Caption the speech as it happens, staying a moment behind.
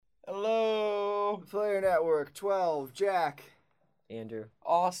Player Network 12, Jack. Andrew.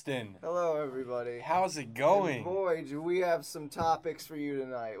 Austin. Hello, everybody. How's it going? And boy, do we have some topics for you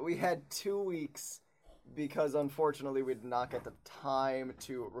tonight. We had 2 weeks because, unfortunately, we did not get the time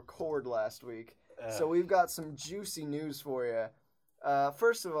to record last week. So we've got some juicy news for you.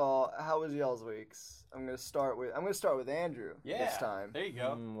 First of all, how was y'all's weeks? I'm gonna start with Andrew this time. There you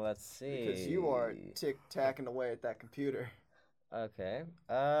go. Let's see. Because you are tick-tacking away at that computer. Okay.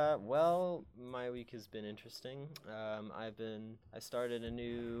 Well, my week has been interesting. I started a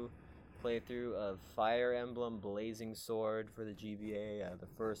new playthrough of Fire Emblem Blazing Sword for the GBA, the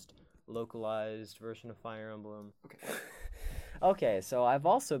first localized version of Fire Emblem. Okay. Okay, so I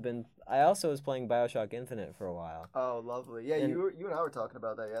also was playing BioShock Infinite for a while. Oh, lovely. Yeah, you and I were talking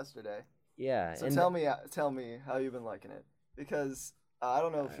about that yesterday. Yeah. So tell me how you've been liking it, because I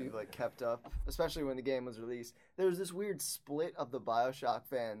don't know if you've kept up, especially when the game was released. There was this weird split of the BioShock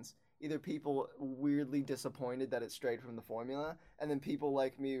fans. Either people weirdly disappointed that it strayed from the formula, and then people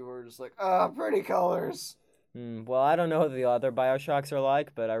like me who were just like, pretty colors. Well, I don't know what the other BioShocks are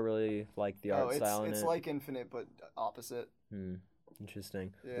like, but I really like the art style in it. It's like Infinite, but opposite.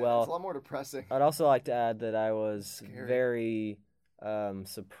 Interesting. Yeah, well, it's a lot more depressing. I'd also like to add that I was Scary. very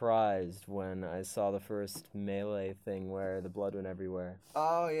surprised when I saw the first Melee thing where the blood went everywhere.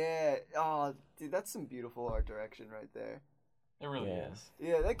 Oh, yeah. Oh, dude, that's some beautiful art direction right there. It really is.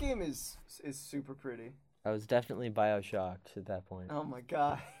 Yeah, that game is super pretty. I was definitely BioShocked at that point. Oh, my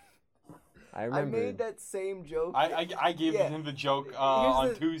God. I remember. I made that same joke. I gave him the joke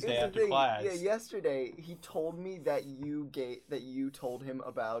on Tuesday after class. Yeah, yesterday he told me that you told him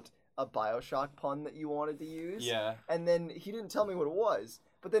about a BioShock pun that you wanted to use. Yeah. And then he didn't tell me what it was.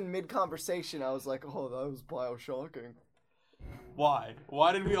 But then mid-conversation, I was like, oh, that was BioShocking. Why?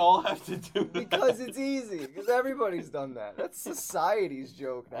 Why did we all have to do that? Because it's easy. Because everybody's done that. That's society's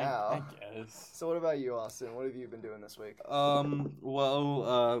joke now. I guess. So what about you, Austin? What have you been doing this week?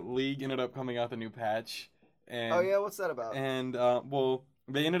 League ended up coming out with a new patch. And, Oh, yeah? What's that about? And,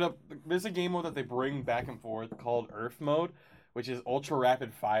 they ended up... There's a game mode that they bring back and forth called Earth Mode, which is Ultra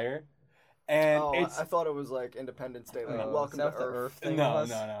Rapid Fire. And it's... I thought it was like Independence Day. Like, welcome to Earth. thing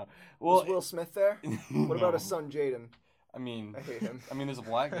No. Well, Was Will Smith there? What about his son, Jaden? I mean, I hate him. there's a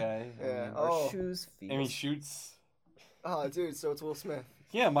black guy. Yeah. Or shoes feet. And he shoots... Oh, dude, so it's Will Smith.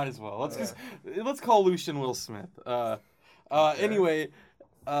 Yeah, might as well. Let's call Lucian Will Smith. Anyway,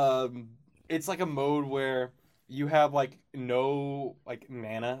 it's like a mode where you have no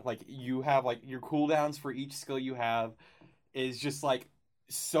mana. You have your cooldowns for each skill you have is just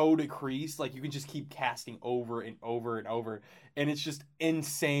so decreased. You can just keep casting over and over and over, and it's just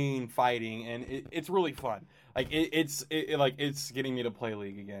insane fighting, and it's really fun. It's getting me to play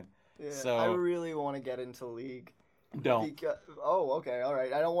League again. Yeah, So I really want to get into League. don't. Okay, all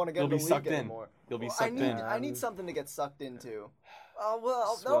right. I don't want to get You'll be into sucked League in. anymore. You'll be Well, sucked in. I need something to get sucked into.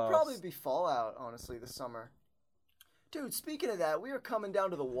 That'll Swells. probably be Fallout, honestly, this summer. Dude, speaking of that, we are coming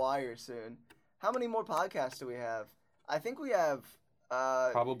down to the wire soon. How many more podcasts do we have? I think we have...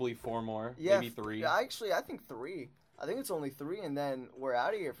 Probably 4 more, yeah, maybe 3. Actually, I think 3. I think it's only 3, and then we're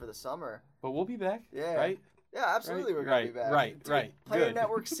out of here for the summer. But we'll be back, Yeah. right? Yeah, absolutely, we're going to be back. Right. Player Good.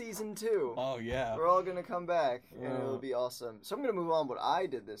 Network Season 2. Oh, yeah. We're all going to come back, and Yeah. it'll be awesome. So I'm going to move on what I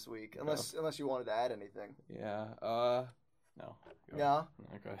did this week, unless you wanted to add anything. Yeah, no. Go No?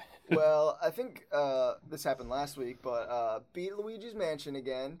 ahead. Go ahead. Well, I think this happened last week, but beat Luigi's Mansion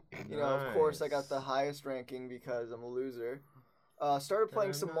again. You know, of course, I got the highest ranking because I'm a loser. Started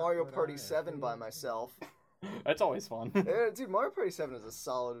playing some Mario Party 7 by myself. That's always fun. Yeah, dude, Mario Party 7 is a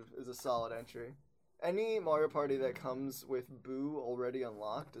solid entry. Any Mario Party that comes with Boo already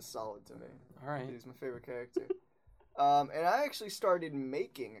unlocked is solid to me. Alright. He's my favorite character. And I actually started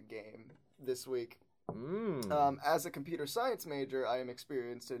making a game this week. As a computer science major, I am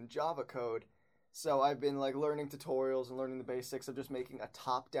experienced in Java code, so I've been learning tutorials and learning the basics of just making a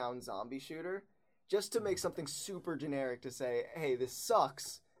top-down zombie shooter, just to make something super generic to say, hey, this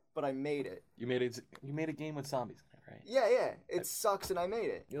sucks, but I made it. You made a game with zombies, right? Yeah, it sucks and I made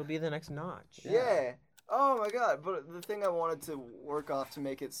it. You'll be the next Notch. Yeah. Oh my god, but the thing I wanted to work off to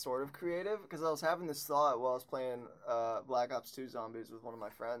make it sort of creative, because I was having this thought while I was playing Black Ops 2 Zombies with one of my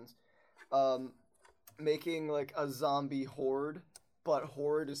friends, making a zombie horde, but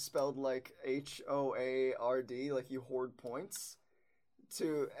horde is spelled HOARD, you hoard points,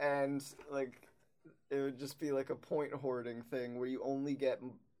 and it would just be a point hoarding thing where you only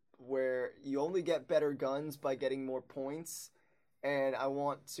get better guns by getting more points, and I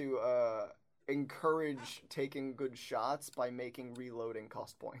want to encourage taking good shots by making reloading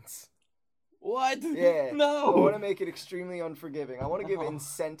cost points. What? Yeah. No. I want to make it extremely unforgiving. I want to give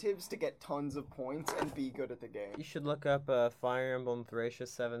incentives to get tons of points and be good at the game. You should look up Fire Emblem Thracia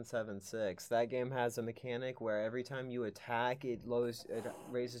 776. That game has a mechanic where every time you attack, it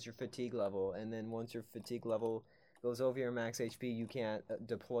raises your fatigue level, and then once your fatigue level goes over your max HP, you can't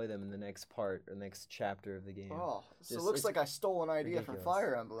deploy them in the next part or next chapter of the game. Oh, so it looks like I stole an idea ridiculous. from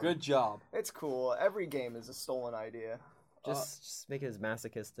Fire Emblem. Good job. It's cool. Every game is a stolen idea. Just make it as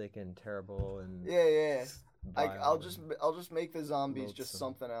masochistic and terrible and Yeah. vile I'll and just make the zombies just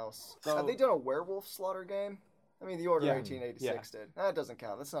loathsome. something else. So- Have they done a werewolf slaughter game? I mean, the Order Yeah. 1886 did. That doesn't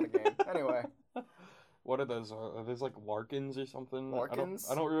count. That's not a game. Anyway, What are those? Are those like Larkins or something? Larkins?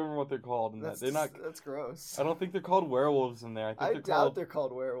 I don't remember what they're called. In that. They're not. That's gross. I don't think they're called werewolves in there. I think I they're doubt called. they're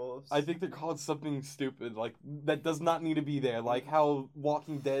called werewolves. I think they're called something stupid, like that does not need to be there. Like how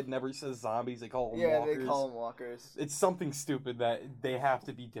Walking Dead never says zombies; they call them walkers. they call them walkers. It's something stupid that they have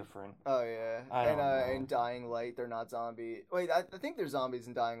to be different. Oh yeah, I don't know. in Dying Light, they're not zombie. Wait, I think they're zombies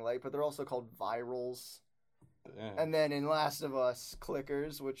in Dying Light, but they're also called virals. And then in Last of Us,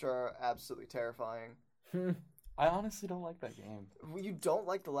 clickers, which are absolutely terrifying. I honestly don't like that game. You don't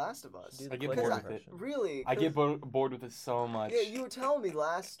like The Last of Us? Do the I get clicker bored with it. impression. Really? I get bored with it so much. Yeah, you were telling me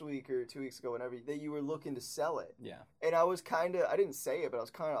last week or 2 weeks ago, whenever that you were looking to sell it, Yeah. and I was I didn't say it, but I was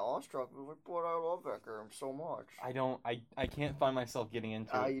kind of awestruck. I was like, boy, I love that game so much. I can't find myself getting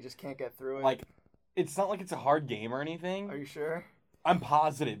into it. You just can't get through it. Like, it's not like it's a hard game or anything. Are you sure? I'm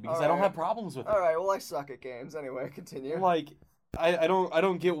positive because I don't Alright. have problems with it. All right. Well, I suck at games anyway. Continue. Like, I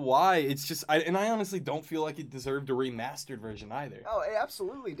don't get why. It's just I honestly don't feel like it deserved a remastered version either. Oh, it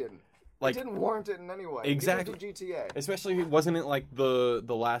absolutely didn't. Like, it didn't warrant it in any way. Exactly. Neither did GTA. especially wasn't it like the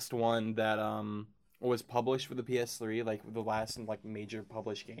last one that was published for the PS3, like the last like major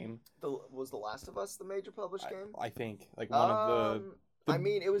published game. Was The Last of Us the major published game? I think like one of the I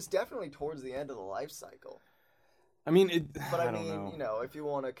mean, it was definitely towards the end of the life cycle. I mean, it. But I, I don't mean, know. if you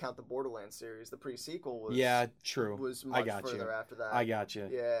want to count the Borderlands series, the pre-sequel was Yeah, true. was I much got further you. after that. I got you.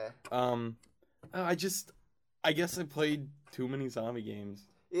 Yeah. I guess I played too many zombie games.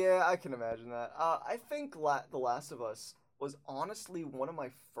 Yeah, I can imagine that. I think The Last of Us was honestly one of my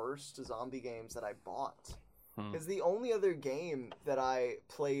first zombie games that I bought. It's the only other game that I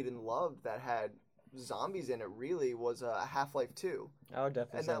played and loved that had zombies in it really was Half-Life 2. I would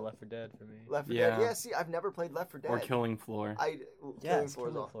definitely And say that- Left 4 Dead for me. Left 4 Yeah. Dead. Yeah, see, I've never played Left 4 Dead. Or Killing Floor. Killing it's Floor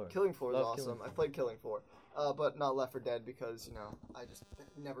is Killing awesome. Floor. Killing Floor is Love awesome. Killing I played Killing Floor, but not Left 4 Dead because I just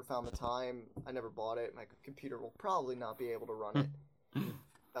never found the time. I never bought it. My computer will probably not be able to run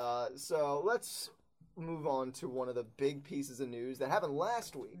it. So let's move on to one of the big pieces of news that happened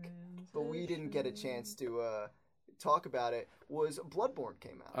last week, but we didn't get a chance to talk about it. Was Bloodborne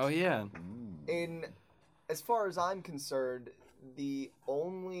came out. Oh yeah. As far as I'm concerned, the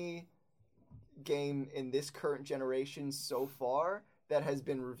only game in this current generation so far that has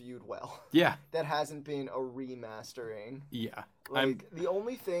been reviewed well. Yeah. That hasn't been a remastering. Yeah. Like, the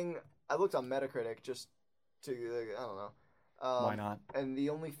only thing... I looked on Metacritic just to... I don't know. Why not? And the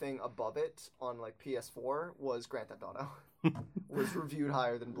only thing above it on, PS4 was Grand Theft Auto. Was reviewed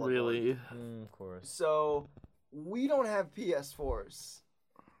higher than Bloodborne. Really? Of course. So, we don't have PS4s.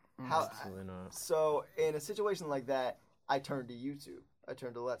 Absolutely not. So, in a situation like that, I turn to YouTube. I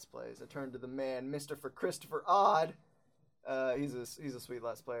turn to Let's Plays. I turn to the man, Mr. Christopher Odd. He's a sweet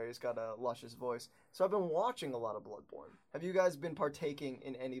Let's Player. He's got a luscious voice. So I've been watching a lot of Bloodborne. Have you guys been partaking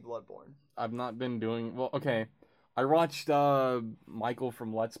in any Bloodborne? I've not been doing well. Okay, I watched Michael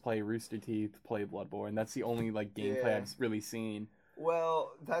from Let's Play Rooster Teeth play Bloodborne. That's the only gameplay Yeah. I've really seen.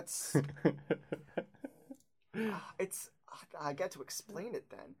 Well, that's I get to explain it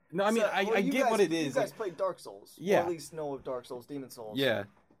then. No, I mean I you get guys, what it is. You guys played Dark Souls. Yeah. Or at least know of Dark Souls, Demon Souls. Yeah.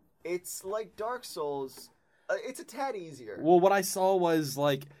 It's like Dark Souls. It's a tad easier. Well, what I saw was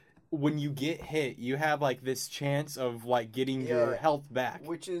when you get hit, you have this chance of getting your health back.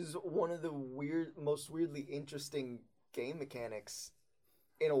 Which is one of the most weirdly interesting game mechanics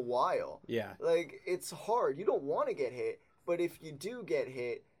in a while. Yeah. It's hard. You don't want to get hit, but if you do get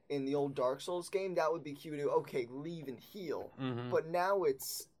hit in the old Dark Souls game, that would be cute to, okay, leave and heal. Mm-hmm. But now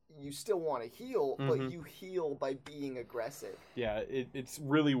you still want to heal, but you heal by being aggressive. Yeah, it's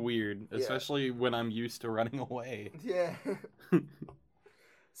really weird, especially when I'm used to running away. Yeah.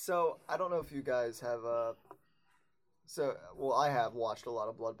 So, I don't know if you guys have, I have watched a lot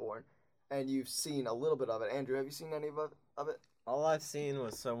of Bloodborne, and you've seen a little bit of it. Andrew, have you seen any of it? All I've seen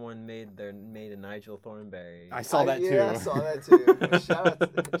was someone made a Nigel Thornberry. I saw that too. Yeah, I saw that too. shout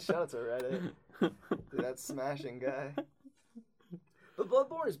out to Reddit. Dude, that smashing guy. But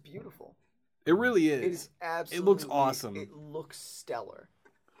Bloodborne is beautiful. It really It is. is absolutely. It looks awesome. It looks stellar.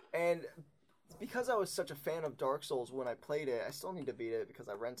 And because I was such a fan of Dark Souls when I played it, I still need to beat it because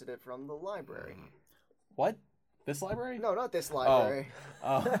I rented it from the library. What? This library? No, not this library.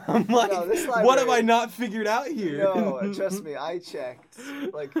 I'm like, No, this library. what have I not figured out here? No, trust me, I checked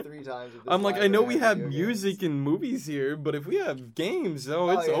like 3 times. With this I'm like, I know we have video music games. and movies here, but if we have games,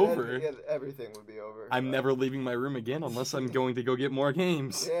 it's yeah, over. Yeah, everything would be over. I'm never leaving my room again unless I'm going to go get more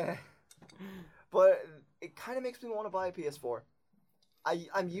games. Yeah. But it kind of makes me want to buy a PS4.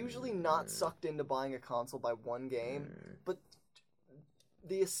 I'm usually not sucked into buying a console by one game, but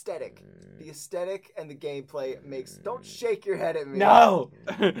the aesthetic and the gameplay makes... Don't shake your head at me. No!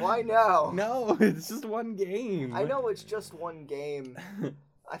 Why no? No, it's just one game. I know it's just one game.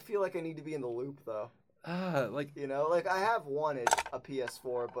 I feel like I need to be in the loop, though. Like... You know, like I have wanted a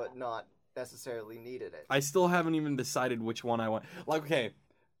PS4, but not necessarily needed it. I still haven't even decided which one I want. Like, okay.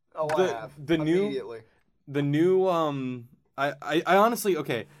 Oh, I have. Immediately. The new, I honestly,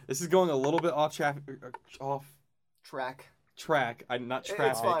 okay, this is going a little bit off track. Not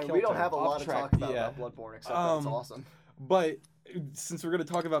traffic. It's fine. We don't have a lot to talk about yeah. Bloodborne, except that's awesome. But since we're going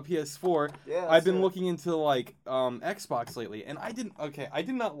to talk about PS4, yeah, I've been looking into, like, Xbox lately, and I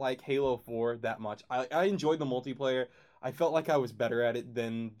did not like Halo 4 that much. I enjoyed the multiplayer. I felt like I was better at it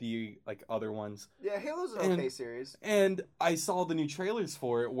than the, like, other ones. Yeah, Halo's an okay series. And I saw the new trailers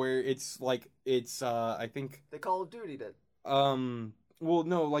for it where it's, I think... They Call of Duty did. Well,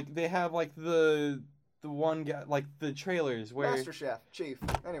 no, like, they have, like, the one guy, like, the trailers where... Master Chef, Chief,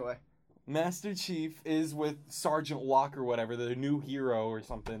 anyway. Master Chief is with Sergeant Locke or whatever, the new hero or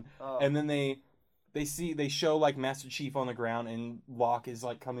something. Oh. And then they show, like, Master Chief on the ground, and Locke is,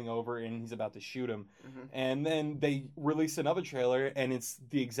 like, coming over, and he's about to shoot him. Mm-hmm. And then they release another trailer, and it's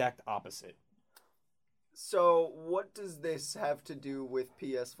the exact opposite. So, what does this have to do with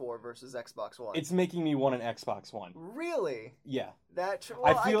PS4 versus Xbox One? It's making me want an Xbox One. Really? Yeah. I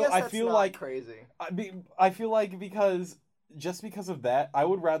guess that's not like crazy. I feel like because of that, I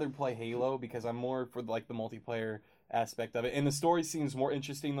would rather play Halo because I'm more for, like, the multiplayer aspect of it, and the story seems more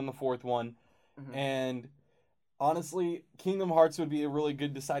interesting than the fourth one. Mm-hmm. And honestly, Kingdom Hearts would be a really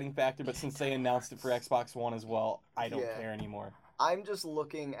good deciding factor, but since they announced it for Xbox One as well, I don't care anymore. I'm just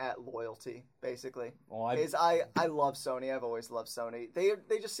looking at loyalty, basically. Well, I love Sony. I've always loved Sony.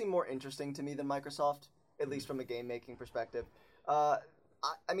 They just seem more interesting to me than Microsoft, at least from a game-making perspective. I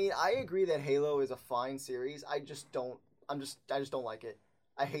mean, I agree that Halo is a fine series. I just don't like it.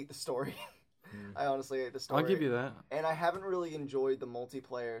 I hate the story. I honestly hate the story. I'll give you that. And I haven't really enjoyed the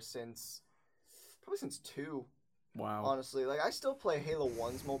multiplayer since 2. Wow. Honestly, like, I still play Halo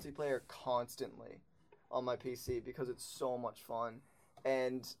 1's multiplayer constantly on my PC because it's so much fun.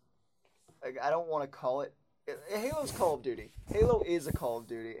 And, like, I don't want to call it... Halo's Call of Duty. Halo is a Call of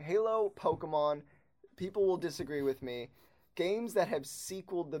Duty. Halo, Pokemon, people will disagree with me. Games that have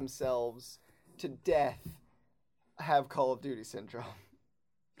sequeled themselves to death have Call of Duty syndrome.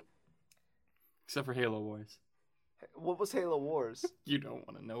 Except for Halo Wars. What was Halo Wars? You don't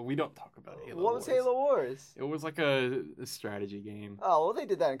want to know. We don't talk about Halo Wars. What was Halo Wars? It was like a strategy game. Oh, well, they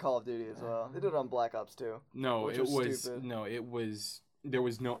did that in Call of Duty as well. They did it on Black Ops 2. No, it was stupid. No, it was... There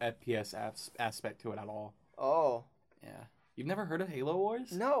was no FPS aspect to it at all. Oh. Yeah. You've never heard of Halo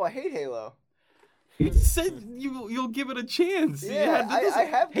Wars? No, I hate Halo. You said you'll give it a chance. Yeah, I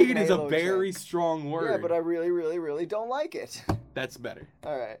have. Hate is a very strong word. Yeah, but I really, really, really don't like it. That's better.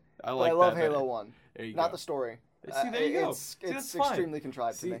 All right. I love Halo 1. There you Not the story. See, there you go. It's extremely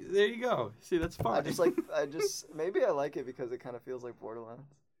contrived to me. There you go. See, that's fine. Maybe I like it because it kind of feels like Borderlands.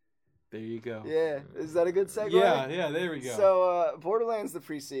 There you go. Yeah, is that a good segue? Yeah, there we go. So, Borderlands, the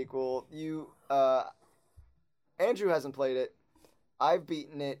pre-sequel, Andrew hasn't played it. I've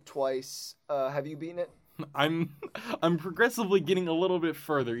beaten it twice. Have you beaten it? I'm progressively getting a little bit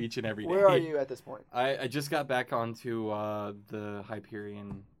further each and every day. Where are you at this point? I just got back onto the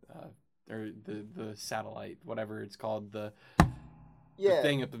Hyperion, or the satellite, whatever it's called, the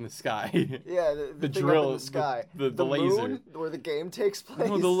thing up in the sky. Yeah, the thing drill up in the sky. The laser. Moon, where the game takes place.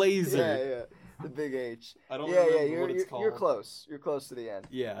 No, the laser. Yeah. The big H. I don't remember what it's called. You're close. You're close to the end.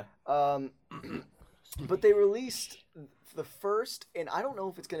 Yeah. But they released the first, and I don't know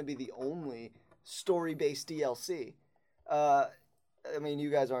if it's going to be the only story-based DLC. I mean,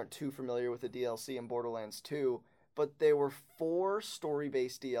 you guys aren't too familiar with the DLC in Borderlands 2, but there were 4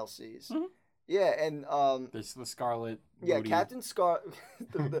 story-based DLCs. Mm-hmm. Yeah, and there's the Scarlet Booty. Yeah, Captain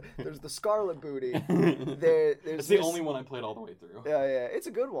there's the Scarlet Booty. It's the only one I played all the way through. Yeah, it's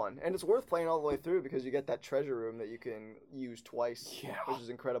a good one, and it's worth playing all the way through because you get that treasure room that you can use twice, which is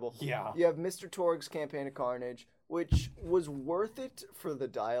incredible. Yeah. You have Mr. Torg's Campaign of Carnage, which was worth it for the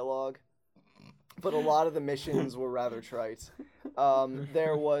dialogue, but a lot of the missions were rather trite.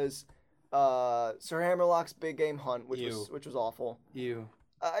 There was Sir Hammerlock's Big Game Hunt, which Ew. was awful. Ew.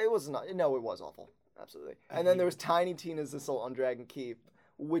 It was not. No, it was awful. Absolutely. And then there was Tiny Tina's Assault on Dragon Keep,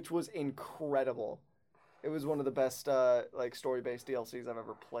 which was incredible. It was one of the best like story-based DLCs I've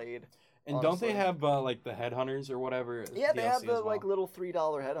ever played. And honestly. don't they have like the headhunters or whatever? Yeah, they DLC have the as well? like little $3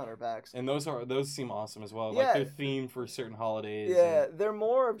 headhunter packs. And those seem awesome as well. Yeah. Like they're themed for certain holidays. Yeah, and- they're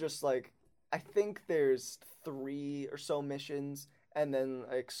more of just like, I think there's 3 or so missions and then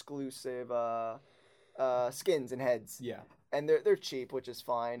exclusive skins and heads. yeah. And they're cheap, which is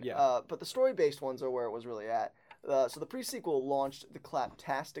fine. Yeah. But the story-based ones are where it was really at. So the pre-sequel launched the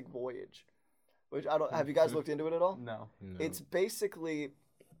Claptastic Voyage, which have you guys looked into it at all? No. It's basically,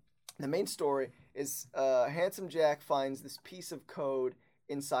 the main story is Handsome Jack finds this piece of code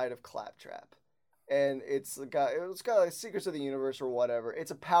inside of Claptrap. And it's got like Secrets of the Universe or whatever.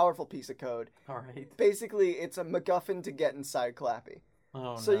 It's a powerful piece of code. All right. Basically, it's a MacGuffin to get inside Clappy.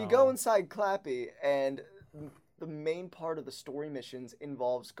 Oh, So you go inside Clappy, and the main part of the story missions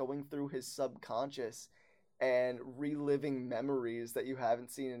involves going through his subconscious and reliving memories that you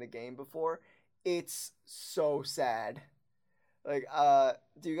haven't seen in a game before. It's so sad. Like,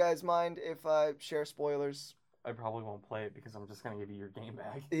 do you guys mind if I share spoilers? I probably won't play it because I'm just gonna give you your game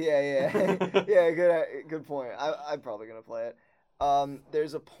back. Yeah. Yeah, good point. I'm probably gonna play it.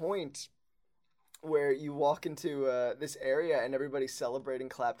 There's a point where you walk into this area and everybody's celebrating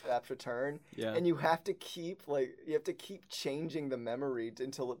Claptrap's return, Yeah. and you have to keep changing the memory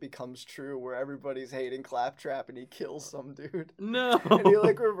until it becomes true, where everybody's hating Claptrap and he kills some dude, No. and he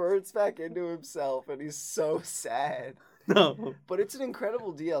like reverts back into himself, and he's so sad. No. But it's an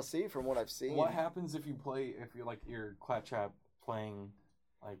incredible DLC from what I've seen. What happens if you're Claptrap playing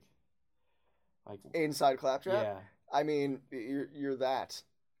like Inside Claptrap? yeah. I mean, you're that.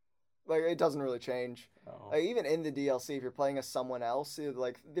 Like, it doesn't really change. Oh. Like, even in the DLC, if you're playing as someone else,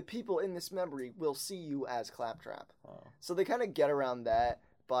 like, the people in this memory will see you as Claptrap. Oh. So they kind of get around that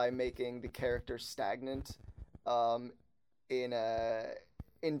by making the character stagnant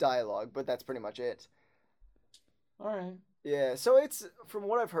in dialogue, but that's pretty much it. All right. Yeah, so it's, from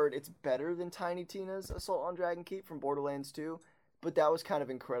what I've heard, it's better than Tiny Tina's Assault on Dragon Keep from Borderlands 2, but that was kind of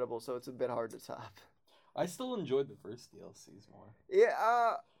incredible, so it's a bit hard to top. I still enjoyed the first DLCs more.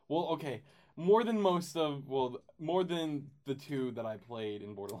 Yeah, Well, okay. More than the 2 that I played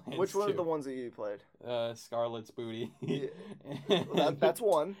in Borderlands. which one 2. are the ones that you played? Scarlet's Booty. Yeah. Well, that's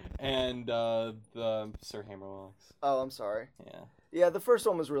one. And the Sir Hammerlocks. Oh, I'm sorry. Yeah. Yeah, the first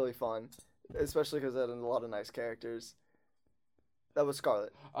one was really fun, especially because it had a lot of nice characters. That was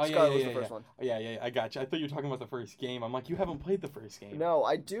Scarlet. Oh, Scarlet was the first one. Yeah, I got you. I thought you were talking about the first game. I'm like, you haven't played the first game. No,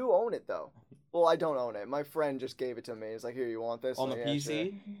 I do own it, though. Well, I don't own it. My friend just gave it to me. He's like, here, you want this? On the I'm like, PC?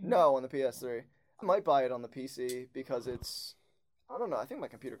 Yeah, sure. No, on the PS3. I might buy it on the PC because it's... I don't know. I think my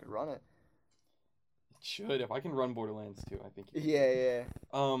computer could run it. It should. If I can run Borderlands 2, I think. Yeah.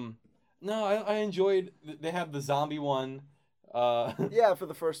 No, I enjoyed... They have the zombie one. Yeah, for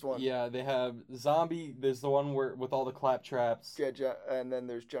the first one. Yeah, they have zombie. There's the one with all the claptraps. Yeah, and then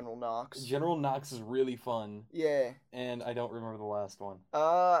there's General Knox. General Knox is really fun. Yeah. And I don't remember the last one.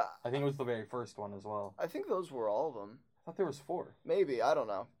 I I think it was the very first one as well. think those were all of them. I thought there was 4. Maybe. I don't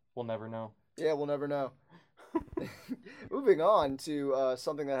know. We'll never know. Yeah, we'll never know. Moving on to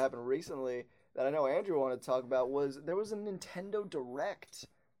something that happened recently that I know Andrew wanted to talk about there was a Nintendo Direct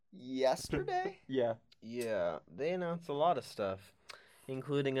yesterday? Yeah. Yeah, they announced a lot of stuff,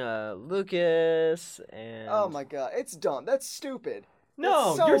 including Lucas and. Oh my god, it's dumb. That's stupid. No,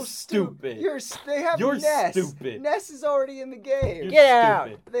 It's so you're stupid. They have You're Ness. stupid. Ness is already in the game. You're Get out!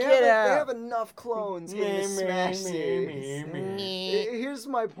 stupid. They have enough clones in the Smash series. Here's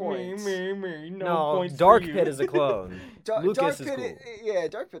my point. No, Dark Pit is a clone. Lucas Dark is Pit, cool. yeah,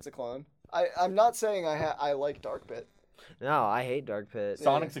 Dark Pit's a clone. I'm not saying I like Dark Pit. No, I hate Dark Pit.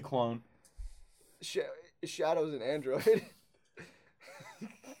 Sonic's a clone. Shadow's an android.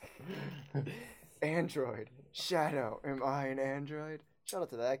 Android. Shadow. Am I an android? Shout out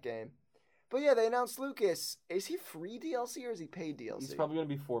to that game. But yeah, they announced Lucas. Is he free DLC or is he paid DLC? He's probably gonna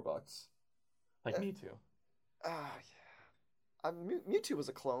be $4. Like me too. Yeah. Mewtwo was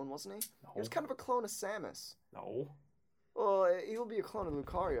a clone, wasn't he? No. He was kind of a clone of Samus. No. Well, he'll be a clone of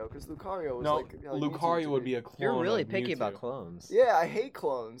Lucario because Lucario was No, like Lucario would be a clone. You're really of picky Mewtwo. about clones. Yeah, I hate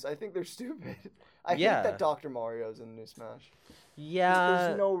clones. I think they're stupid. I hate Yeah. that Dr. Mario's in New Smash. Yeah.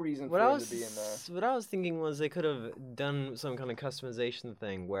 There's no reason for him to be in there. What I was thinking was they could have done some kind of customization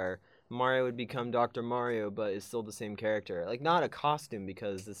thing where Mario would become Dr. Mario, but is still the same character. Like not a costume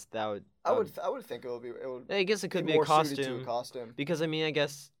because I would think it would be. I guess it could be a more suited to costume. a costume. Because I mean, I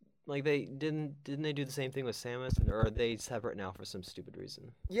guess like they didn't they do the same thing with Samus, or are they separate now for some stupid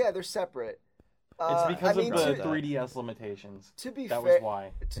reason? Yeah, they're separate. It's because of the to- 3DS limitations. To be That fair, was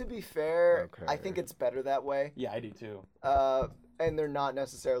why. To be fair, Okay. I think it's better that way. Yeah, I do too. And they're not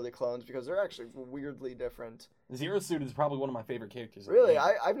necessarily clones because they're actually weirdly different. Zero Suit is probably one of my favorite characters. in the Really, game.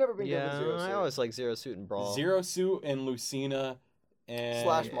 I've never been good with Yeah, Zero Suit. I always like Zero Suit and Brawl. Zero Suit and Lucina and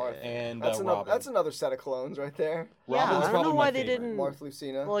Slash Marth. and That's another. Robin. That's another set of clones right there. Yeah, Robin's I don't probably know my why they favorite. didn't. Marth,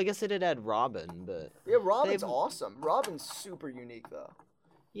 Lucina. Well, I guess they did add Robin, but Yeah, Robin's they've- awesome. Robin's super unique though.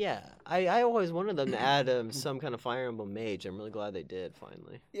 yeah, I always wanted them to add some kind of Fire Emblem mage. I'm really glad they did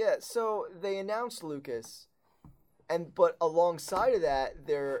finally. Yeah, so they announced Lucas, but alongside of that,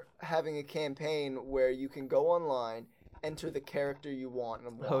 they're having a campaign where you can go online, enter the character you want,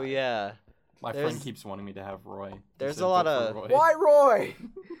 and why. Oh yeah, My There's- friend keeps wanting me to have Roy. He there's said a lot vote for of- Roy. Why Roy?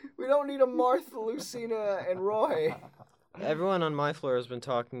 We don't need a Martha, Lucina, and Roy. everyone on my floor has been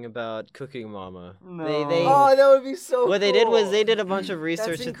talking about Cooking Mama. No. They Oh, that would be so. what they did was cool. they did a bunch of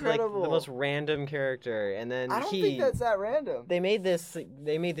research into like the incredible. most random character, and then I don't think that's that random. they made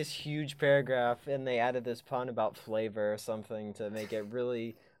this huge paragraph, and they added this pun about flavor or something to make it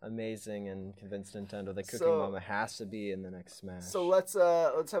really amazing and convince Nintendo that Cooking So- Mama has to be in the next Smash. So let's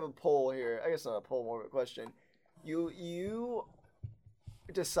have a poll here. I guess not a poll, more of a question. You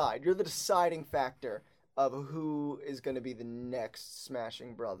decide. You're the deciding factor of who is going to be the next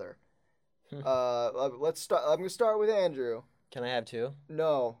Smashing Brother. Let's start. I'm going to start with Andrew. Can I have two?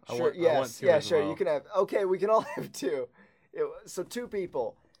 No, I sure, want yes, two yeah, as sure. well. You can have. Okay, we can all have two. So 2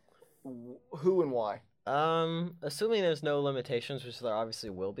 people. Who and why? Assuming there's no limitations, which there obviously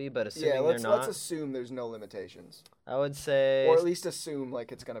will be, but assuming Yeah, they're let's not, assume there's no limitations, I would say, or at least assume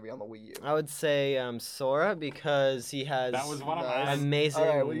like it's going to be on the Wii U. I would say Sora, because he has That was one of Nice. mine. amazing. All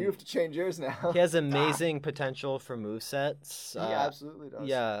right, well you have to change yours now. He has amazing potential for movesets. He absolutely does.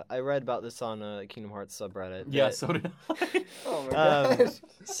 Yeah, I read about this on Kingdom Hearts subreddit. Yeah, that- so did I. Oh my gosh.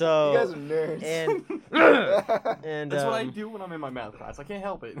 So You guys are nerds. and That's what I do when I'm in my math class. I can't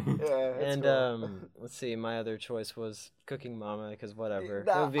help it. Yeah, it's and cool. let's see, my other choice was Cooking Mama, because whatever,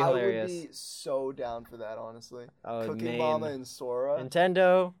 That- it would be I hilarious. would be so down for that, honestly. I would Cooking main Mama and Sora.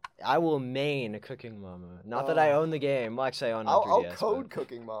 Nintendo. I will main Cooking Mama. Not that I own the game. Well, actually, I own it on I'll 3DS, code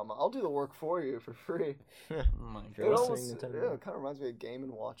Cooking Mama. I'll do the work for you for free. but- Oh my You're It God. listening, almost, Nintendo. yeah, it kind of reminds me of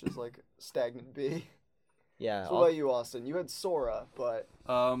Game & Watch's like Stagnant Bee. yeah. So what about you, Austin? You had Sora, but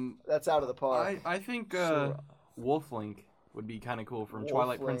that's out of the park. I think Sora. Wolf Link would be kind of cool from Wolf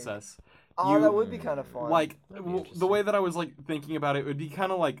Twilight Link. Princess. Oh, you- that would be kind of fun. Like That'd be the interesting. way that I was like thinking about it would be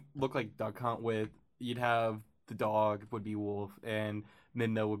kind of like look like Duck Hunt with you'd have the dog would be Wolf and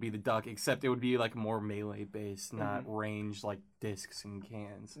Midna would be the duck, except it would be like more melee based, not ranged like discs and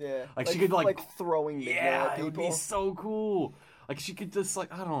cans. yeah, like, she could, like throwing Midna Yeah, at it would people. be so cool. Like she could just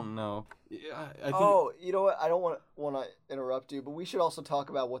like I don't know. Yeah, I think Oh, you know what? I don't want to interrupt you, but we should also talk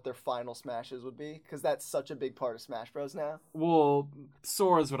about what their final smashes would be, because that's such a big part of Smash Bros. Now. well,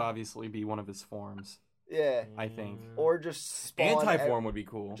 Sora's would obviously be one of his forms. Yeah, I think or just spawn anti-form would be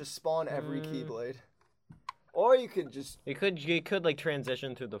cool. just spawn every Keyblade, or you could just You could like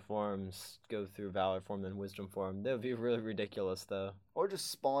transition through the forms, go through Valor form, then Wisdom form. That would be really ridiculous, though.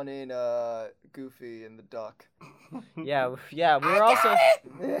 spawn in Goofy and the duck. Yeah, yeah. We're also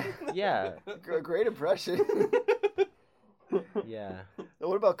Yeah, yeah, great impression. yeah.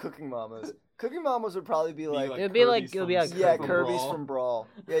 What about Cooking Mamas? Cooking Mamas would probably be like, It'd be like- Kirby's it'll be from- like yeah, from Kirby's Brawl. from Brawl.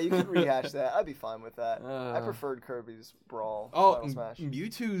 Yeah, you could rehash that. I'd be fine with that. I Uh, preferred Kirby's Brawl. Oh, Final Smash.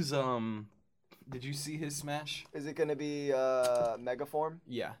 Mewtwo's did you see his smash? Is it gonna be Megaform?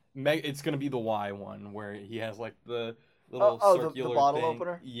 Yeah, it's gonna be the Y one where he has like the little the circular bottle thing.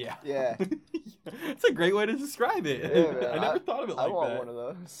 opener? Yeah, Yeah. It's a great way to describe it. Yeah, man, I never thought of it I like want that. one of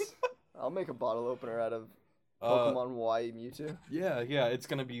those. I'll make a bottle opener out of Uh, Pokemon Y Mewtwo. yeah, it's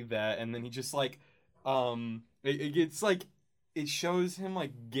gonna be that, and then he just like, it gets like. It shows him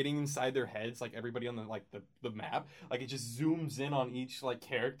like getting inside their heads, like everybody on the map. Like it just zooms in on each like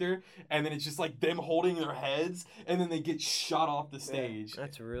character, and then it's just like them holding their heads, and then they get shot off the stage.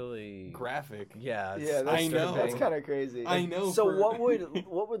 That's really Graphic. yeah. It's Yeah, that's, I know. that's kind of crazy. I know, So for-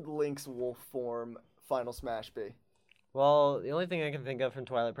 what would Link's wolf form Final Smash be? Well, the only thing I can think of from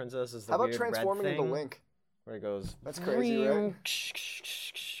Twilight Princess is the How about weird transforming red into thing Link? where it goes. That's crazy, right?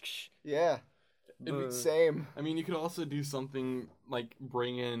 Yeah, same. I mean, you could also do something like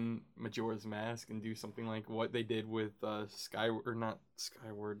bring in Majora's Mask and do something like what they did with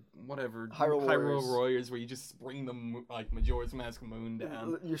Hyrule Warriors, where you just bring the like Majora's Mask moon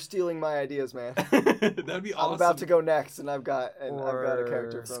down. You're stealing my ideas, man. That'd be awesome. I'm about to go next, and I've got a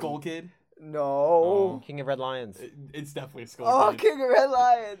character from Skull Kid. No. King of Red Lions. It's definitely Skull Oh, Kid. King of Red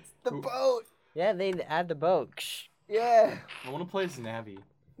Lions. The boat. Yeah, they add the boat. Yeah. I want to play as Navi,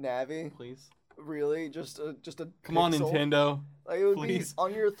 Navi. please. Really? Just a Come on, pixel? Nintendo. Like it would Please. be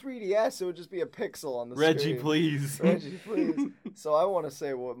on your 3DS. It would just be a pixel on the Reggie, screen. please. Reggie, please. So I want to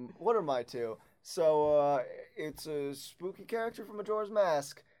say what are my two? So it's a spooky character from Majora's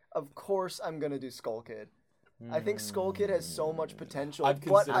Mask. Of course, I'm gonna do Skull Kid. I think Skull Kid has so much potential, I'd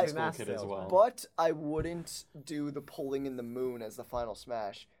but consider I, Skull Kid as well. but I wouldn't do the pulling in the moon as the final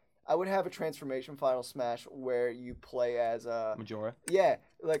smash. I would have a transformation final smash where you play as Majora. yeah,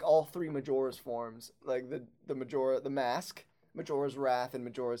 like all three Majora's forms, like the Majora, the Mask, Majora's Wrath, and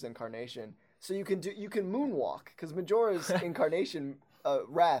Majora's Incarnation. So you can moonwalk because Majora's Incarnation,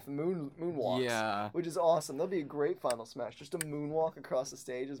 Wrath moonwalks, Yeah. which is awesome. That'll be a great final smash. Just a moonwalk across the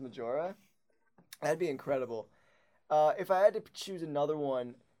stage as Majora, that'd be incredible. If I had to choose another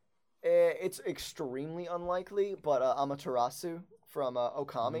one, it's extremely unlikely, but Amaterasu from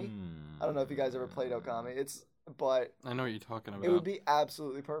Okami. I don't know if you guys ever played Okami. But I know what you're talking about. it would be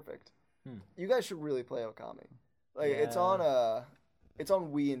absolutely perfect. You guys should really play Okami. Like it's on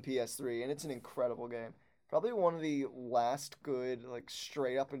Wii and PS3, and it's an incredible game. Probably one of the last good like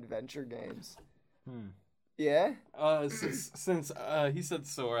straight up adventure games. Yeah. Since he said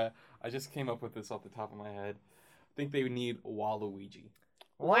Sora, I just came up with this off the top of my head. I think they would need Waluigi.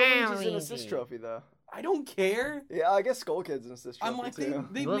 Waluigi's an assist trophy though. I don't care. Yeah, I guess Skull Kid's an assist trophy I'm like too.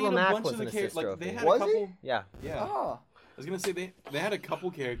 they Little made a Mac bunch was of the an characters. assist Like they trophy. had Was a he? couple. Yeah. Yeah. Ah, I was gonna say they had a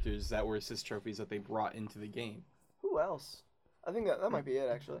couple characters that were assist trophies that they brought into the game. who else? I think that might be it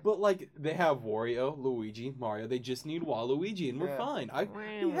actually. But like they have Wario, Luigi, Mario. They just need Waluigi, and we're Yeah. fine. I'd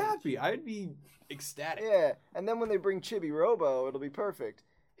be happy. I'd be ecstatic. Yeah, and then when they bring Chibi Robo, it'll be perfect.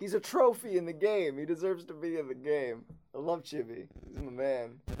 He's a trophy in the game. He deserves to be in the game. I love Chibi. He's my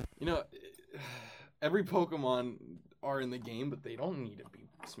man. You know, every Pokemon are in the game, but they don't need to be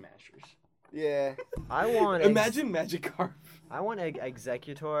smashers. Yeah. I want Imagine Magikarp. I want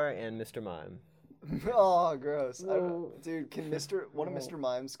Executor and Mr. Mime. Oh, gross. No. Dude, can one of Mr.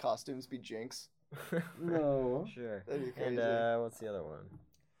 Mime's costumes be Jinx? No. Sure. That'd be crazy. And what's the other one?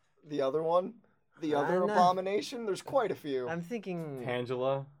 The other one? The other no. abomination? There's quite a few. I'm thinking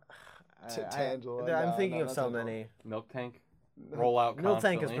Tangela, Tangela. I'm thinking no, of not so Tangela. many. Milk Tank, roll out Miltank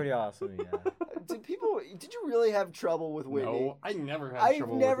constantly. is pretty awesome. Yeah. Did you really have trouble with Whitney? No, I never had I've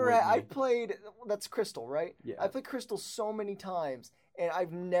trouble never with had. Whitney. I played. That's Crystal, right? Yeah. I played Crystal so many times, and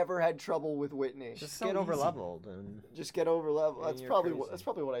I've never had trouble with Whitney. Just so get over easy. leveled and. Just get over level. And That's you're probably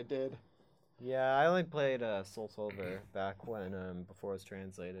crazy. what I did. Yeah, I only played Soul Silver back when before it was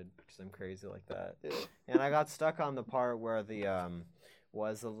translated because I'm crazy like that. Yeah. And I got stuck on the part where the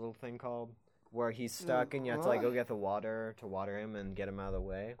was the little thing called where he's stuck and you have to like go get the water to water him and get him out of the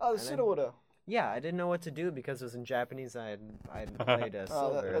way. Oh, the And then- Sudowoodo. Yeah, I didn't know what to do because it was in Japanese. I had played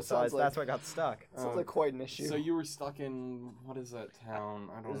Silver, that so sounds that's where I got stuck. Sounds like quite an issue. So you were stuck in what is that town?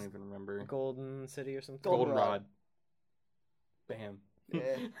 I don't even remember. Golden City or something. Goldenrod. Bam.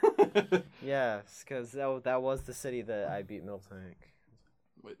 Yeah. Yeah, because that was the city that I beat Miltank.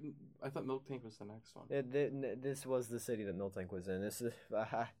 Wait, I thought Milk Tank was the next one. This was the city that Miltank was in. This is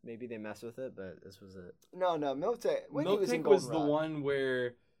maybe they messed with it, but this was it. No, Miltank. Whitney Milk was in Tank was the Goldenrod. one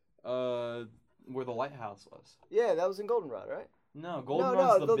where the lighthouse was. Yeah, that was in Goldenrod, right? No,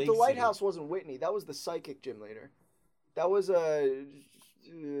 Goldenrod's the big the city. lighthouse wasn't Whitney. That was the psychic gym leader. That was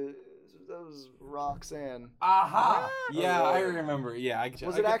that was Roxanne. Aha! Yeah, Oh, I yeah. remember. Yeah,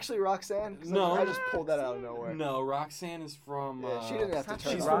 Was it actually Roxanne? 'Cause No. I just pulled that out of nowhere. No, Roxanne is from. Yeah, she didn't have to It's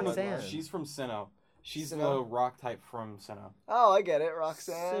turn not She's around. from Roxanne. She's from Sinnoh. She's the Sinnoh? rock type from Sinnoh. Oh, I get it,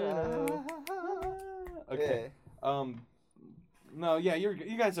 Roxanne. Sinnoh. Okay. No, yeah,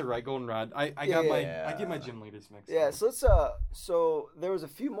 you guys are right. Goldenrod. I get my gym leaders mixed. Yeah, up. so let's so there was a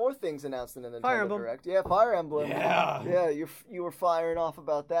few more things announced in the Nintendo Fire Emblem. Direct. Yeah, Fire Emblem. Yeah. Yeah, you were firing off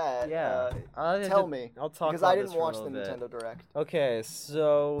about that. Yeah. Tell me. I'll talk Because about I this didn't for a watch the little bit. Nintendo Direct. Okay,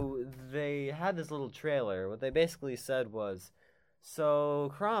 so they had this little trailer. What they basically said was,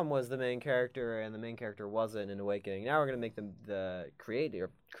 so Chrom was the main character, and the main character wasn't in Awakening. Now we're gonna make the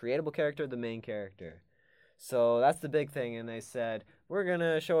creatable character the main character. So that's the big thing, and they said we're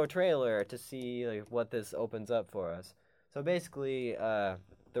gonna show a trailer to see like what this opens up for us. So basically, the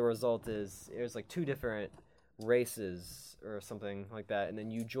result is there's like two different races or something like that, and then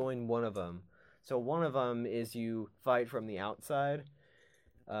you join one of them. So one of them is you fight from the outside.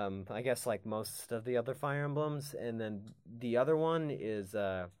 I guess like most of the other Fire Emblems, and then the other one is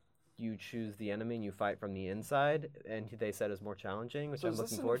you choose the enemy and you fight from the inside, and they said is more challenging, which So I'm is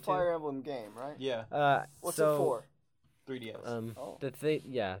this looking a new forward Fire Emblem game, right? Yeah. to. What's so it for? 3DS.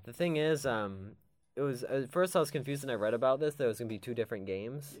 The thing is, it was at first I was confused and I read about this. There was gonna be 2 different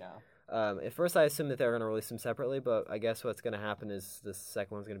games. Yeah. At first I assumed that they were gonna release them separately, but I guess what's gonna happen is the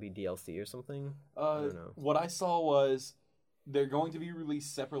second one's gonna be DLC or something. I don't know. What I saw was they're going to be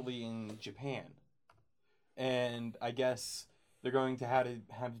released separately in Japan, and I guess they're going to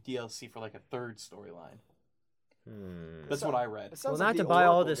have DLC for like a third storyline. That's what I read. Well, not to buy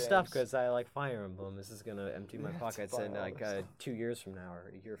all this stuff because I like Fire Emblem. This is gonna empty my pockets in like 2 years from now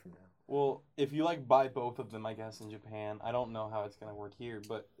or a year from now. Well, if you like buy both of them, I guess in Japan, I don't know how it's gonna work here,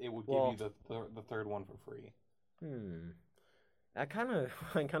 but it would give you the third one for free. I'm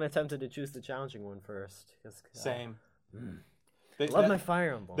kind of tempted to choose the challenging one first. Same. Love my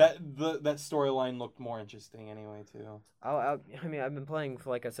Fire Emblem. That storyline looked more interesting anyway too. I mean, I've been playing,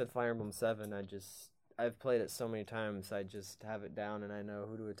 like I said, Fire Emblem 7. I've played it so many times. I just have it down and I know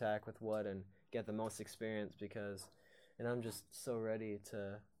who to attack with what and get the most experience and I'm just so ready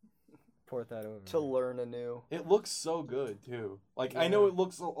to port that over. To learn anew. It looks so good too. Like I know it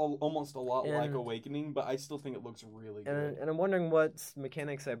looks almost a lot like Awakening, but I still think it looks really good. And I'm wondering what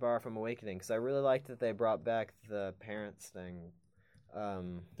mechanics I borrow from Awakening because I really liked that they brought back the parents thing.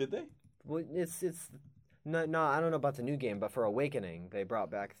 Did they? Well, it's no. I don't know about the new game, but for Awakening, they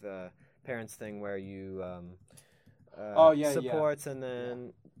brought back the parents thing where you supports and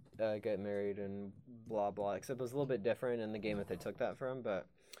then get married and blah blah. Except it was a little bit different in the game that they took that from, but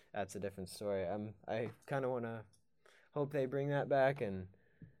that's a different story. I kind of want to hope they bring that back and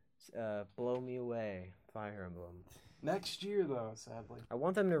blow me away. Fire Emblem. Next year, though, sadly. I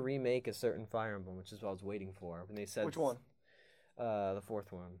want them to remake a certain Fire Emblem, which is what I was waiting for when they said. Which one? The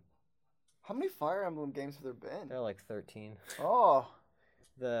 4th one. How many Fire Emblem games have there been? There are like 13. Oh.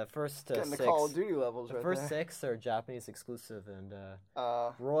 The first getting 6. The Call of Duty levels the right first there. 6 are Japanese exclusive, and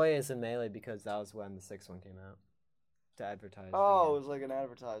Roy is in Melee because that was when the 6th one came out to advertise. Oh, it was like an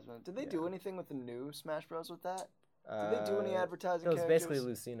advertisement. Did they do anything with the new Smash Bros. With that? Did they do any advertising? It was basically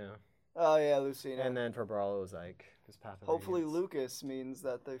Lucino. Oh yeah, Lucino. And then for Brawl, it was like his Path of Hopefully, Radiance. Lucas means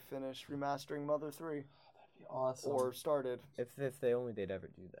that they finished remastering Mother 3. Awesome. Or started. If they only did ever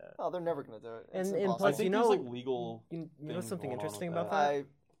do that. Oh, they're never gonna do it. And impossible. plus, I think there's like legal. You know something interesting about that?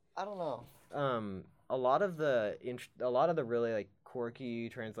 I don't know. A lot of the really like quirky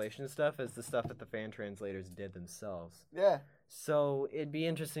translation stuff is the stuff that the fan translators did themselves. Yeah. So it'd be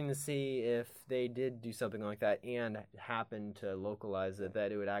interesting to see if they did do something like that and happen to localize it,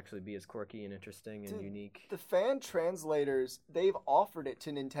 that it would actually be as quirky and interesting and unique. The fan translators, they've offered it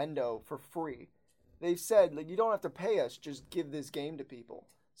to Nintendo for free. They've said, like, you don't have to pay us, just give this game to people.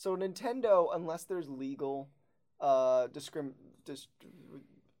 So Nintendo, unless there's legal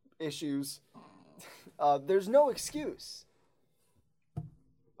issues, there's no excuse.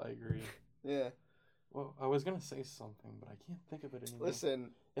 I agree. Yeah. Well, I was gonna say something, but I can't think of it anymore.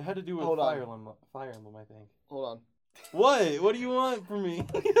 Listen. It had to do with Fire Emblem, I think. Hold on. What? What do you want from me?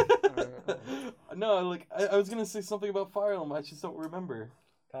 No, like, I was gonna say something about Fire Emblem, I just don't remember.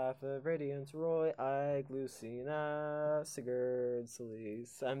 Path of Radiance, Roy, Ike, Lucina, Sigurd,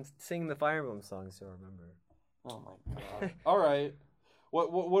 Solis. I'm singing the Fire Emblem song, so I remember. Oh my god. Alright.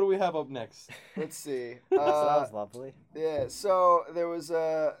 What do we have up next? Let's see. So that was lovely. Yeah, so there was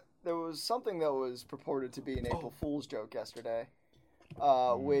something that was purported to be an April Fool's joke yesterday,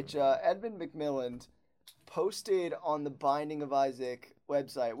 which Edmund McMillan posted on the Binding of Isaac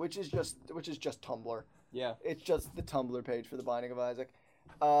website, which is just Tumblr. Yeah. It's just the Tumblr page for the Binding of Isaac.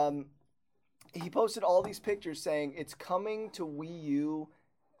 He posted all these pictures saying it's coming to Wii U,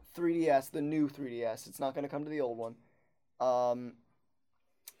 3DS, the new 3DS. It's not going to come to the old one.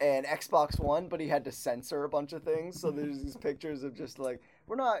 And Xbox One, but he had to censor a bunch of things. So there's these pictures of just like,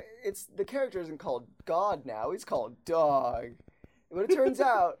 the character isn't called God now, he's called Dog. But it turns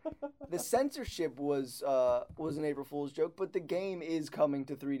out the censorship was an April Fool's joke, but the game is coming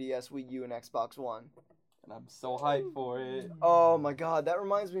to 3DS, Wii U, and Xbox One. And I'm so hyped for it. Oh my god, that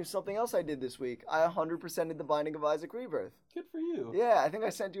reminds me of something else I did this week. I 100%ed the Binding of Isaac Rebirth. Good for you. Yeah, I think I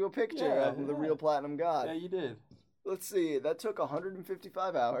sent you a picture of the real Platinum God. Yeah, you did. Let's see, that took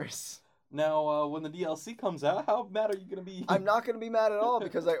 155 hours. Now, when the DLC comes out, how mad are you going to be? I'm not going to be mad at all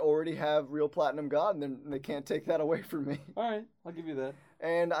because I already have real Platinum God and they can't take that away from me. Alright, I'll give you that.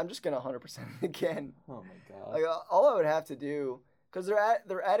 And I'm just going to 100% it again. Oh my god. Like, all I would have to do, because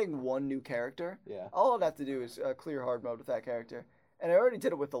they're adding one new character. Yeah. All I'd have to do is clear hard mode with that character. And I already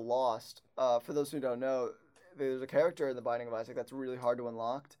did it with the Lost. For those who don't know, there's a character in the Binding of Isaac that's really hard to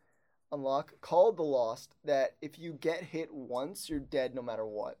unlock, called the Lost, that if you get hit once, you're dead no matter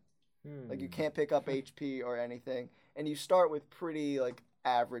what. Like, you can't pick up HP or anything. And you start with pretty, like,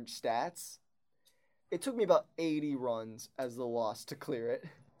 average stats. It took me about 80 runs as the Lost to clear it.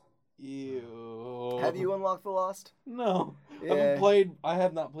 Ew. Have you unlocked the Lost? No. Yeah. I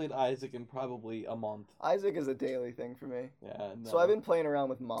have not played Isaac in probably a month. Isaac is a daily thing for me. Yeah. No. So I've been playing around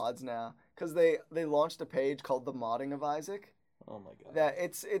with mods now because they launched a page called The Modding of Isaac. Oh my god. That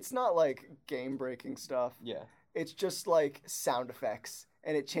it's not like game breaking stuff. Yeah. It's just like sound effects,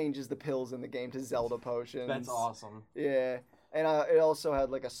 and it changes the pills in the game to Zelda potions. That's awesome. Yeah, and it also had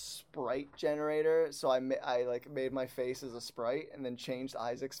like a sprite generator, so I made my face as a sprite, and then changed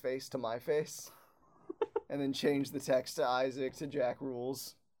Isaac's face to my face, and then changed the text to Isaac to Jack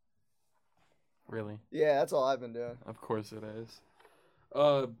Rules. Really? Yeah, that's all I've been doing. Of course it is.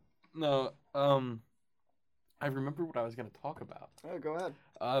 No. I remember what I was gonna talk about. Oh, go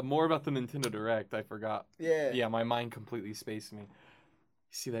ahead. More about the Nintendo Direct. I forgot. Yeah. Yeah, my mind completely spaced me. You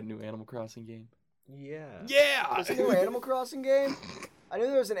see that new Animal Crossing game? Yeah. Yeah. There's a new Animal Crossing game. I knew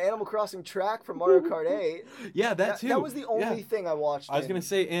there was an Animal Crossing track for Mario Kart 8. Yeah, that too. That was the only thing I watched. I was gonna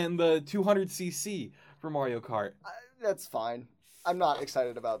say, and the 200cc for Mario Kart. That's fine. I'm not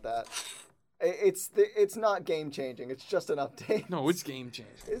excited about that. It's not game changing. It's just an update. No, it's game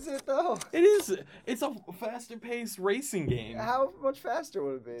changing. Is it though? It is. It's a faster paced racing game. How much faster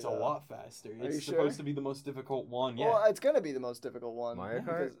would it be? It's though? a lot faster. Are It's you supposed sure? to be the most difficult one. Yeah. Well, it's gonna be the most difficult one. Mario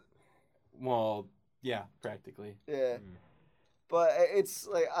Kart? because- Well, yeah, practically. Yeah. But it's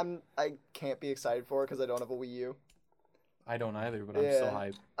like I can't be excited for it because I don't have a Wii U. I don't either, but I'm still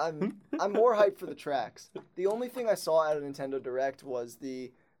hyped. I'm more hyped for the tracks. The only thing I saw at a Nintendo Direct was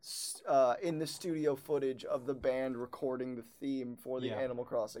the in the studio footage of the band recording the theme for the Animal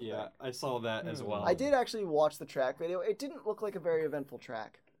Crossing. Yeah, thing. I saw that as well. I did actually watch the track video. It didn't look like a very eventful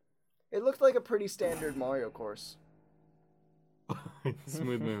track. It looked like a pretty standard Mario course.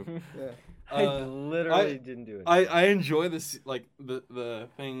 Smooth move. Yeah. I literally didn't do it. I enjoy this, like the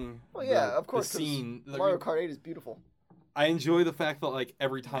thing. Well, yeah, of course. The 'cause scene. Mario Kart 8 is beautiful. I enjoy the fact that like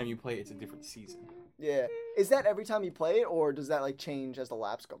every time you play, it's a different season. Yeah. Is that every time you play it, or does that like change as the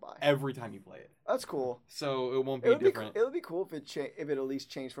laps go by? Every time you play it, That's cool. so it won't be It would different. it would be cool if it at least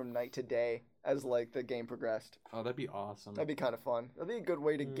changed from night to day as like the game progressed. Oh, that'd be awesome. That'd be kind of fun. That'd be a good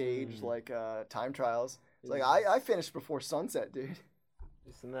way to gauge like time trials. It's like I finished before sunset, dude.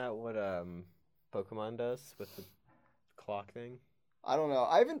 Isn't that what Pokemon does with the clock thing? I don't know.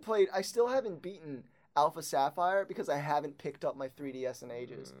 I still haven't beaten Alpha Sapphire because I haven't picked up my 3DS in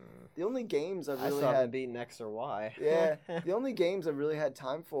ages. The only games I've I really still haven't had beaten X or Y. Yeah, the only games I've really had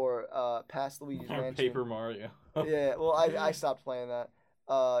time for past Luigi's Mansion. Paper Mario. Yeah, well I stopped playing that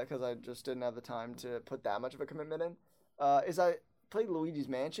because I just didn't have the time to put that much of a commitment in. Is I played Luigi's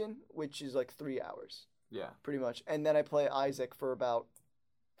Mansion, which is like 3 hours. Yeah. Pretty much. And then I play Isaac for about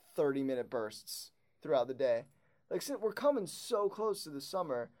 30-minute bursts throughout the day. Like, we're coming so close to the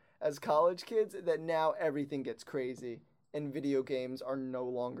summer as college kids that now everything gets crazy and video games are no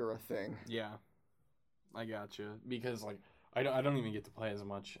longer a thing. Yeah. I gotcha. Because like I don't even get to play as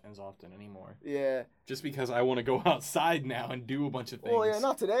much as often anymore. Yeah. Just because I want to go outside now and do a bunch of things. Well, yeah,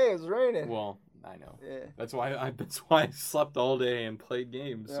 not today. It's raining. Well, I know. Yeah. That's why I slept all day and played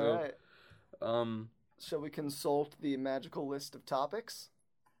games. So, All right. Shall we consult the magical list of topics?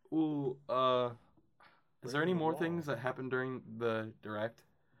 Ooh, is there any more things that happened during the Direct?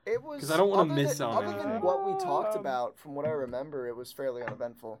 It was 'Cause I don't wanna miss out on Other than anything. what we talked about, from what I remember, it was fairly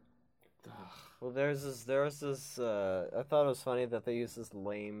uneventful. Well, there was this. I thought it was funny that they used this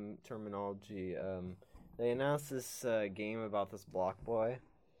lame terminology. They announced this game about this block boy.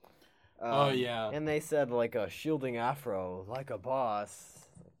 Oh yeah. And they said like a shielding afro, like a boss.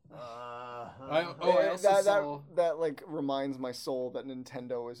 I Yeah, also saw. that like reminds my soul that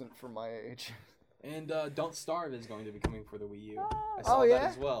Nintendo isn't for my age. And Don't Starve is going to be coming for the Wii U. I Oh, saw yeah? that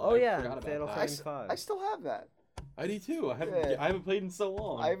as well. Oh I yeah, forgot Fatal about Frame that. 5. I still have that. I do too. I Yeah. haven't played in so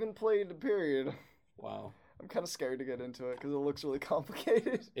long. I haven't played, period. Wow. I'm kind of scared to get into it because it looks really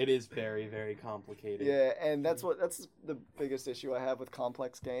complicated. It is very, very complicated. Yeah, and that's the biggest issue I have with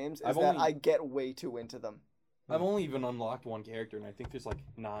complex games is I've that only- I get way too into them. I've only even unlocked one character, and I think there's like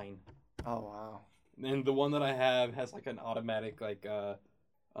 9. Oh wow. And the one that I have has like an automatic like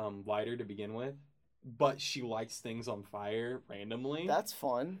lighter to begin with, but she lights things on fire randomly. That's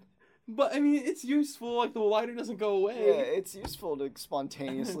fun. But I mean, it's useful. Like the lighter doesn't go Yeah, away. it's useful to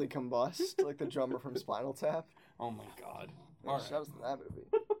spontaneously combust, like the drummer from Spinal Tap. Oh my god. Yeah, All right. shouts to that movie.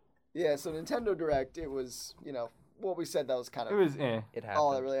 Yeah, so Nintendo Direct, it was, what we said that was kind of eh. It happened.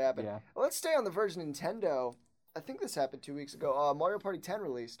 all that really happened. Yeah. Well, let's stay on the version Nintendo. I think this happened 2 weeks ago. Mario Party 10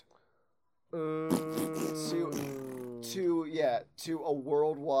 released. To a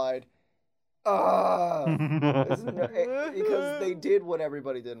worldwide because they did what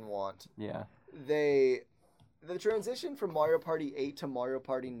everybody didn't want. Yeah. the transition from Mario Party 8 to Mario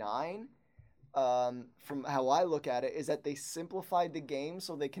Party 9, from how I look at it, is that they simplified the game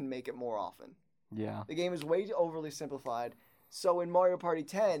so they can make it more often. Yeah. The game is way too overly simplified. So in Mario Party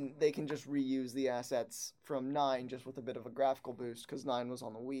 10, they can just reuse the assets from 9 just with a bit of a graphical boost because 9 was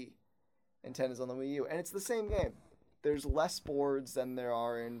on the Wii and 10 is on the Wii U. And it's the same game. There's less boards than there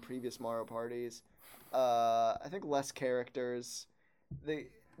are in previous Mario Parties. I think less characters.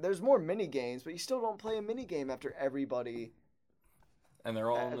 There's more mini games, but you still don't play a mini game after everybody. And they're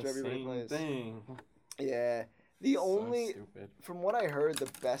all After the everybody same plays. thing. Yeah. So stupid. From what I heard,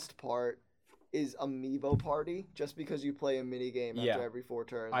 the best part is Amiibo Party, just because you play a mini game after every 4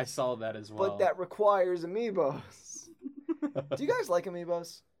 turns. I saw that as well. But that requires Amiibos. Do you guys like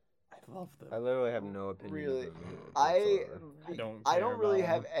Amiibos? I love them. I literally have no opinion. Really? of it I whatsoever. I don't really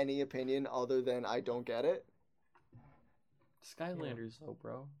have any opinion other than I don't get it. Skylanders, though,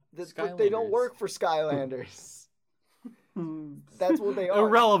 bro. But they don't work for Skylanders. That's what they are.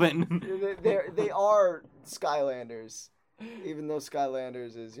 Irrelevant. They are Skylanders, even though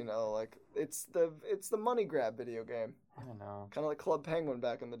Skylanders is like it's the money grab video game. I don't know. Kind of like Club Penguin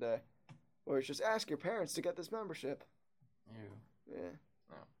back in the day, where it's just ask your parents to get this membership. Ew. Yeah.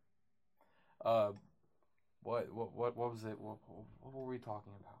 What was it? What were we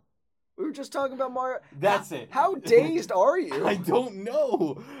talking about? We were just talking about Mario. That's it. How dazed are you? I don't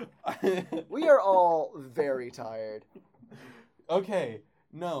know. We are all very tired. Okay.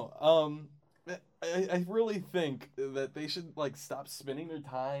 No. I really think that they should stop spending their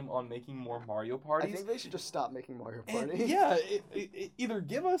time on making more Mario parties. I think they should just stop making Mario Party. Yeah, either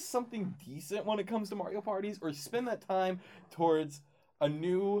give us something decent when it comes to Mario parties, or spend that time towards a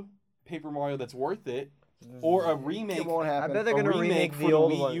new Paper Mario that's worth it, or a remake. It won't happen. I bet they're gonna remake for the the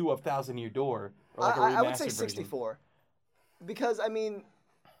old Wii one. U of Thousand Year Door. Or I would say remastered version. 64, because I mean,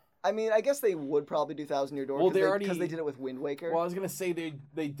 I guess they would probably do Thousand Year Door because they did it with Wind Waker. Well, I was gonna say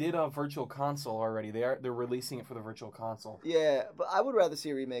they did a Virtual Console already. They're releasing it for the Virtual Console. Yeah, but I would rather see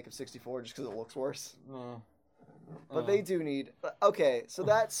a remake of 64 just because it looks worse. But they do need. Okay, so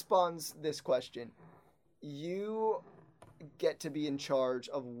that spawns this question: you get to be in charge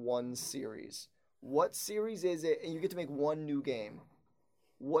of one series. What series is it? And you get to make one new game.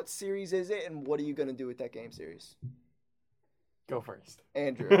 What series is it, and what are you going to do with that game series? Go first,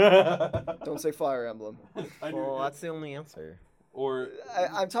 Andrew. Don't say Fire Emblem. Well, that's the only answer. Or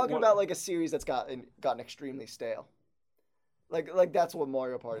I'm talking about a series that's gotten extremely stale. Like that's what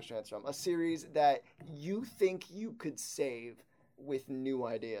Mario Party stands from. A series that you think you could save with new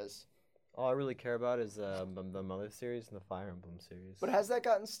ideas. All I really care about is the Mother series and the Fire Emblem series. But has that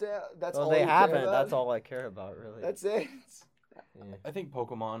gotten stale? That's well, all they you haven't. care about? That's all I care about, really. That's it. Yeah. I think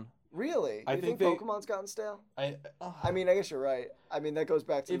Pokemon. Really? I You think Pokemon's gotten stale? I mean, I guess you're right. I mean, that goes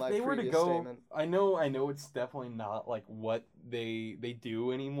back to if my they were to previous go, statement. I know it's definitely not what they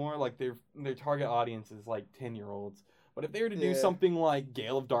do anymore. Their target audience is 10-year-olds. But if they were to do something like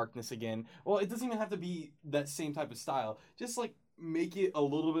Gale of Darkness again, well, it doesn't even have to be that same type of style. Just make it a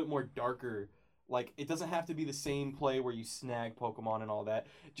little bit more darker. It doesn't have to be the same play where you snag Pokemon and all that.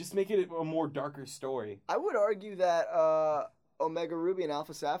 Just make it a more darker story. I would argue that Omega Ruby and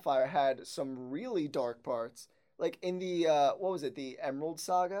Alpha Sapphire had some really dark parts. Like in the what was it, the Emerald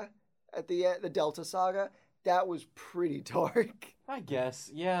Saga at the end, the Delta Saga, that was pretty dark. I guess,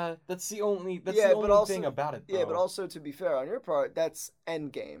 yeah. That's the only thing about it, though. Yeah, but also to be fair on your part, that's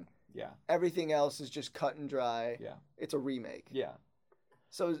Endgame. Yeah. Everything else is just cut and dry. Yeah. It's a remake. Yeah.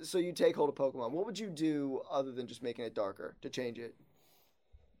 So you take hold of Pokemon. What would you do other than just making it darker to change it?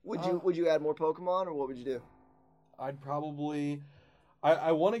 Would you add more Pokemon, or what would you do? I'd probably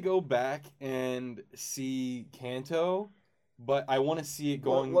I want to go back and see Kanto, but I want to see it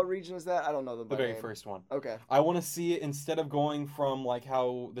going. What region is that? I don't know the very first one. Okay. I want to see it instead of going from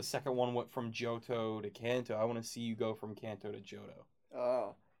how the second one went from Johto to Kanto. I want to see you go from Kanto to Johto.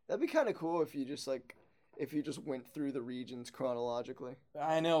 Oh, that'd be kind of cool if you just went through the regions chronologically.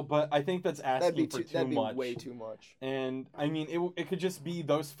 I know, but I think that's asking for too much. That'd be way too much. And I mean, it could just be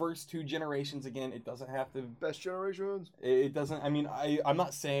those first 2 generations again. It doesn't have to. Best generations. It doesn't. I mean, I'm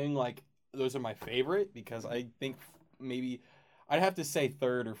not saying those are my favorite, because I think maybe I'd have to say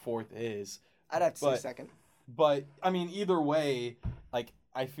third or fourth is. I'd have to say second. But I mean, either way,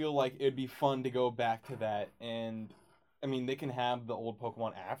 I feel like it'd be fun to go back to that. And I mean, they can have the old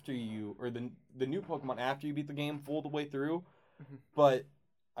Pokemon after you, or the new Pokemon after you beat the game full the way through. Mm-hmm. But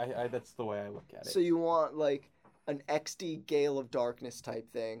I that's the way I look at it. So you want an XD Gale of Darkness type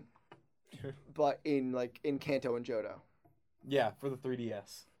thing, but in Kanto and Johto. Yeah, for the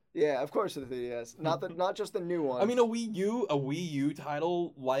 3DS. Yeah, of course for the 3DS. Not just the new one. I mean, a Wii U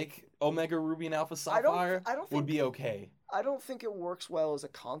title like Omega Ruby and Alpha Sapphire I don't would think, be okay. I don't think it works well as a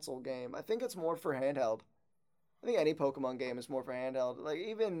console game. I think it's more for handheld. I think any Pokemon game is more for handheld. Like,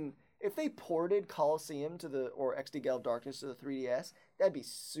 even if they ported Coliseum or XD Gale of Darkness to the 3DS, that'd be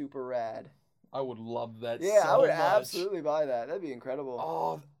super rad. I would love that. Yeah, so I would much. absolutely buy that. That'd be incredible.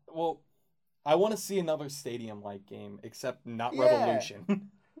 Oh well, I want to see another Stadium-like game, except not Yeah. Revolution.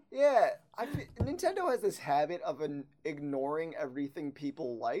 Yeah, Nintendo has this habit of ignoring everything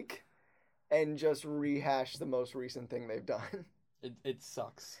people like, and just rehash the most recent thing they've done. It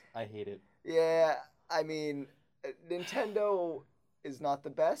sucks. I hate it. Yeah, I mean, Nintendo is not the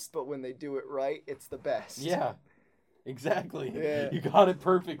best, but when they do it right, it's the best. Yeah, exactly. Yeah. You got it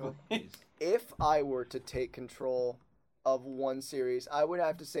perfectly. If I were to take control of one series, I would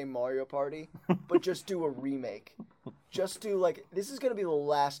have to say Mario Party, but just do a remake. Just do, like, this is going to be the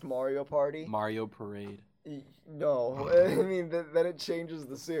last Mario Party. Mario Parade. No, I mean, then it changes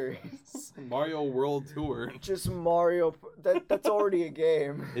the series. Mario World Tour. Just Mario, that's already a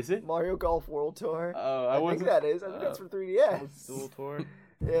game. Is it? Mario Golf World Tour. Oh, I think that is. I think that's for 3DS. Dual Tour.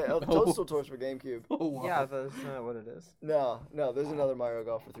 Yeah, Toadstool Tour's for GameCube. Oh, wow. Yeah, that's not what it is. No, there's another Mario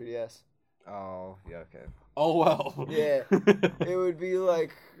Golf for 3DS. Oh, yeah, okay. Oh, well. Yeah. It would be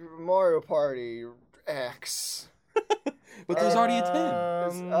like Mario Party X. But there's already a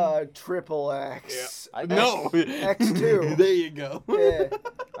 10. Triple X. I No. X2. There you go. Yeah.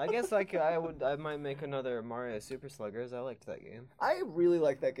 I guess I might make another Mario Super Sluggers. I liked that game. I really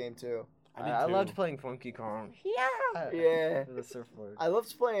like that game too. I loved playing Funky Kong. Yeah. Yeah. The surfboard. I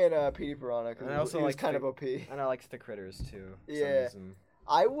loved playing Petey Piranha And I also because he was liked kind of the- OP. And I liked the critters too. for some Yeah. reason.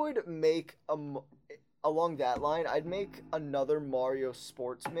 I would make along that line. I'd make another Mario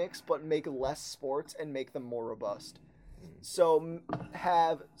sports mix, but make less sports and make them more robust. So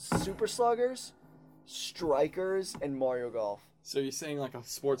have Super Sluggers, Strikers, and Mario Golf. So you're saying like a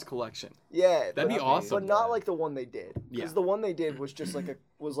sports collection? Yeah, That'd be awesome. but not like the one they did. Because Yeah. the one they did was just like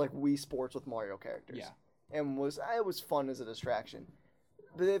Wii Sports with Mario characters. Yeah. And it was fun as a distraction.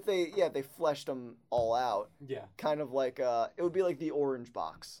 But if they fleshed them all out, Yeah. kind of like it would be like the Orange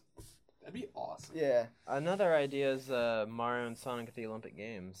Box. That'd be awesome. Yeah. Another idea is Mario and Sonic at the Olympic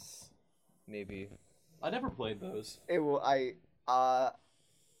Games. Maybe. I never played those. It will.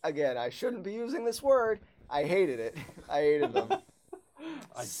 Again, I shouldn't be using this word. I hated it. I hated them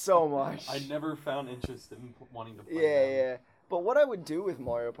so much. I never found interest in wanting to play Yeah. But what I would do with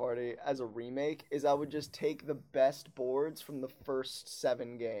Mario Party as a remake is I would just take the best boards from the first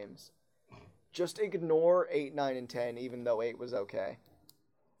 7 games. Just ignore 8, 9, and 10, even though 8 was okay.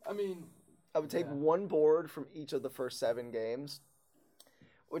 I mean, I would take Yeah. one board from each of the first 7 games,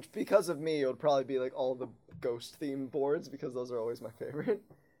 which because of me, it would probably be like all the ghost-themed boards because those are always my favorite,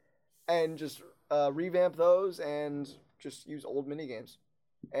 and just revamp those and just use old minigames.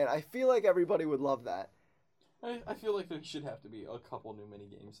 And I feel like everybody would love that. I feel like there should have to be a couple new mini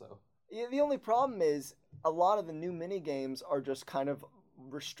games though. Yeah, the only problem is a lot of the new minigames are just kind of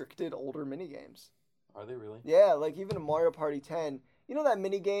restricted older minigames. Are they really? Yeah, like even in Mario Party 10, you know that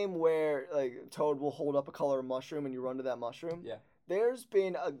minigame where like Toad will hold up a color mushroom and you run to that mushroom? Yeah. There's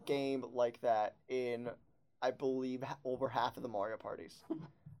been a game like that in, I believe, over half of the Mario parties.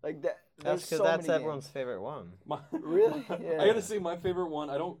 Like that. That's because that's everyone's favorite one. Really? Yeah. I gotta say, my favorite one.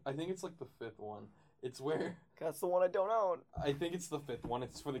 I think it's like the 5th one. It's where That's the one I don't own. I think it's the 5th one.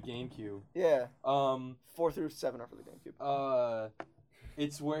 It's for the GameCube. Yeah. 4 4 through 7 are for the GameCube.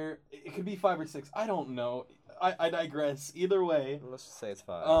 It's where it could be 5 or 6. I don't know. I digress. Either way, Let's just say it's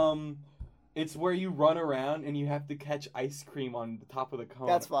 5. it's where you run around and you have to catch ice cream on the top of the cone.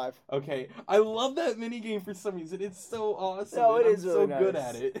 That's 5. Okay, I love that mini game for some reason. It's so awesome. No, it and is I'm really so good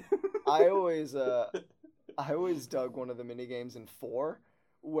nice. at it. I always dug one of the minigames in 4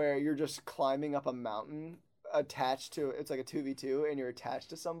 where you're just climbing up a mountain attached to, it's like a 2v2 and you're attached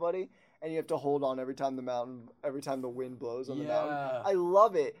to somebody and you have to hold on every time the wind blows on the mountain. Yeah. I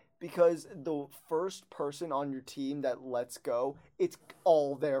love it because the first person on your team that lets go, it's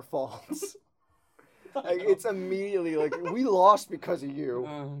all their faults. Like it's immediately like we lost because of you.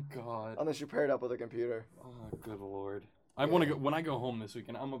 Oh God. Unless you're paired up with a computer. Oh good lord. I want to go when I go home this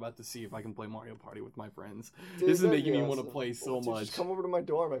weekend. I'm about to see if I can play Mario Party with my friends. Dude, This is that'd making be me want to awesome. play so Dude, much. Just come over to my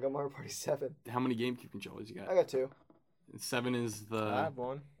dorm. I got Mario Party 7. How many GameCube controllers you got? I got 2. 7 is I the have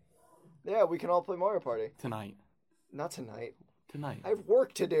one. Yeah, we can all play Mario Party. tonight. Not tonight. Tonight. I have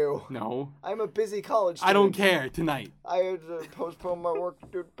work to do. No, I'm a busy college student. I don't care. Tonight. I had to postpone my work to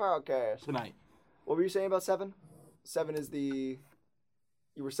do the podcast. Tonight. What were you saying about 7? 7 is the...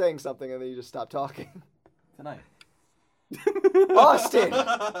 You were saying something and then you just stopped talking. Tonight. Austin!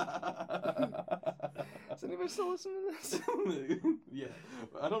 Does anybody still listen to this? Yeah.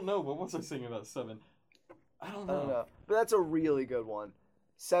 I don't know. What was I saying about 7? I don't know. But that's a really good one.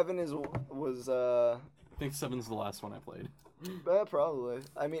 7 was I think 7's the last one I played. probably.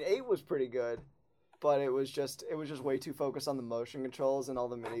 I mean, 8 was pretty good, but it was just way too focused on the motion controls, and all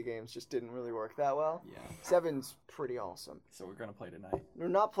the mini games just didn't really work that well. Yeah. 7's pretty awesome. So we're gonna play tonight. We're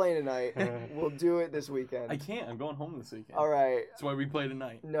not playing tonight. We'll do it this weekend. I can't. I'm going home this weekend. All right. That's why we play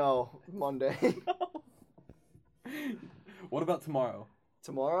tonight. No, Monday. What about tomorrow?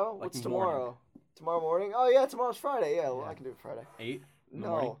 Tomorrow? Like What's morning. tomorrow? Tomorrow morning? Oh yeah, tomorrow's Friday. Yeah, well, Yeah. I can do it Friday. 8? in the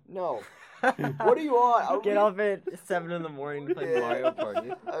morning? No. What do you want? Get up at 7 in the morning to play Yeah. Mario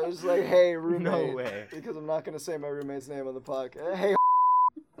Party. I was like, hey, roommate. No way. Because I'm not going to say my roommate's name on the podcast. Hey.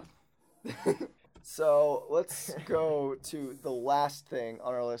 So let's go to the last thing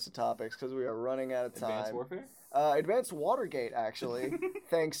on our list of topics because we are running out of time. Advanced Warfare? Advanced Watergate, actually,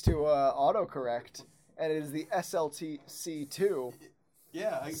 thanks to autocorrect. And it is the SLTC2.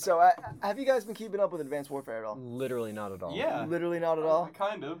 Yeah. So have you guys been keeping up with Advanced Warfare at all? Literally not at all. Yeah. Literally not at all?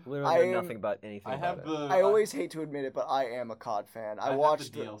 Kind of. Literally I know am- nothing about anything I about have it. the. I always hate to admit it, but I am a COD fan. I have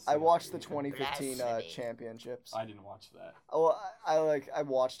watched the DLC I watched the already. 2015 Blasphemy. championships. I didn't watch that. Oh, I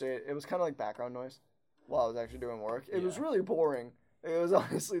watched it. It was kind of like background noise while I was actually doing work. It was Yeah. really boring. It was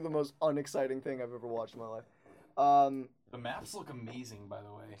honestly the most unexciting thing I've ever watched in my life. The maps look amazing, by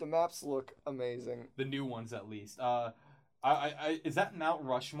the way. The maps look amazing. The new ones, at least. Is that Mount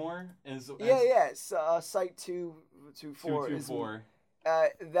Rushmore? Yeah. Site 224 is 224.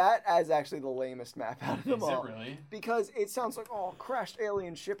 that is actually the lamest map out of them Is all. it really? Because it sounds like crashed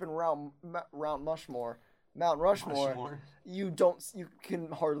alien ship in Mount Rushmore. Mount Rushmore. You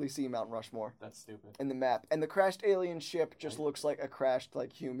can hardly see Mount Rushmore That's stupid. in the map, and the crashed alien ship just looks like a crashed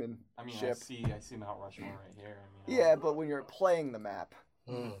human I mean, ship. I see Mount Rushmore right here. Yeah, but when you're playing the map.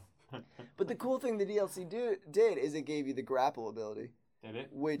 But the cool thing the DLC did is it gave you the grapple ability, Did it?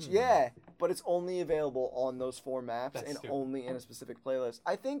 which but it's only available on those 4 maps That's and stupid. only in a specific playlist.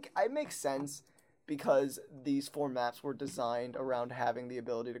 I think it makes sense because these 4 maps were designed around having the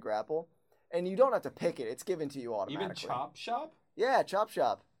ability to grapple, and you don't have to pick it; it's given to you automatically. Even Chop Shop? Yeah, Chop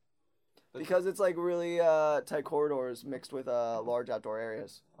Shop. That's- Because it's like really tight corridors mixed with large outdoor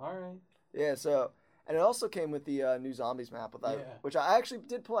areas. All right. Yeah, so and it also came with the new zombies map which I actually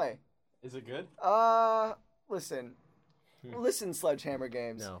did play. Is it good? Listen, Sledgehammer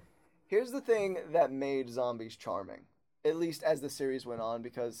Games. No. Here's the thing that made zombies charming, at least as the series went on,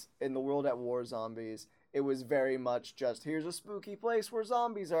 because in the World at War zombies, it was very much just here's a spooky place where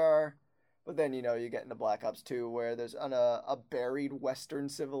zombies are. But then, you get into Black Ops 2 where there's a buried Western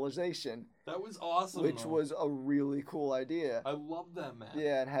civilization, That was awesome. which though. was a really cool idea. I love that map.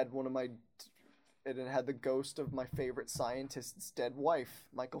 Yeah, and it had the ghost of my favorite scientist's dead wife,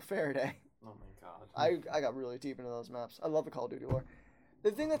 Michael Faraday. Oh my god. I got really deep into those maps. I love the Call of Duty lore.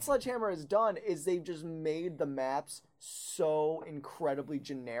 The thing that Sledgehammer has done is they've just made the maps so incredibly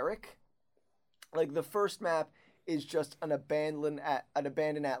generic. Like the first map is just an abandoned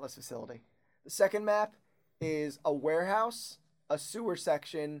Atlas facility. The second map is a warehouse, a sewer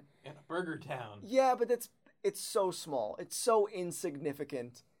section. In a Burger Town. Yeah, but it's so small. It's so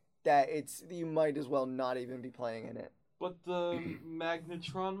insignificant that you might as well not even be playing in it. But the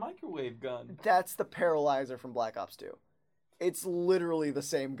Magnetron microwave gun. That's the Paralyzer from Black Ops 2. It's literally the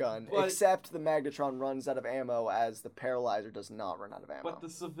same gun, But- except the Magnetron runs out of ammo as the Paralyzer does not run out of ammo. But the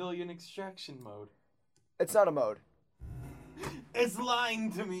civilian extraction mode. It's not a mode. It's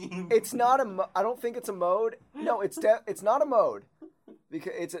lying to me. It's not I don't think it's a mode. No, it's not a mode.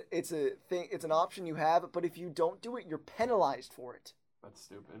 Because it's a thing. It's an option you have, but if you don't do it, you're penalized for it. That's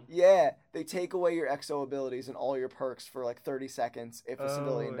stupid. Yeah, they take away your exo abilities and all your perks for like 30 seconds if a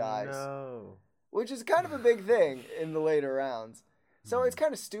civilian dies. No. Which is kind of a big thing in the later rounds. So it's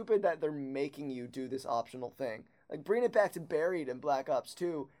kind of stupid that they're making you do this optional thing. Like, bring it back to Buried in Black Ops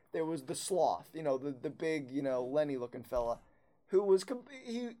 2, there was the Sloth, the big, Lenny-looking fella, who was,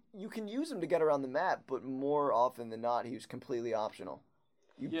 you can use him to get around the map, but more often than not, he was completely optional.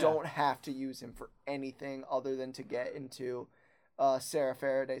 You don't have to use him for anything other than to get into Sarah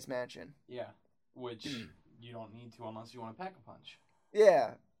Faraday's mansion. Yeah. Which you don't need to unless you want to pack a punch.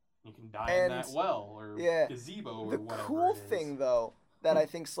 Yeah. You can die in that well or gazebo or The whatever. cool it is. thing, though, that I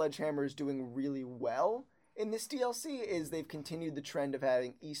think Sledgehammer is doing really well in this DLC is they've continued the trend of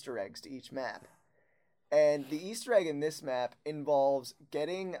having Easter eggs to each map. And the Easter egg in this map involves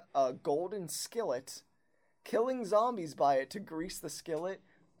getting a golden skillet, killing zombies by it to grease the skillet,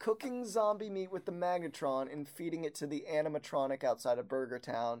 cooking zombie meat with the Magnetron, and feeding it to the animatronic outside of Burger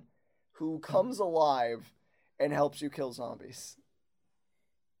Town, who comes alive and helps you kill zombies.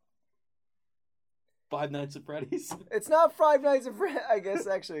 Five Nights at Freddy's. It's not Five Nights at Freddy's. I guess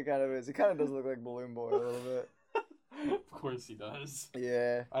actually it kind of is. It kind of does look like Balloon Boy a little bit. Of course he does.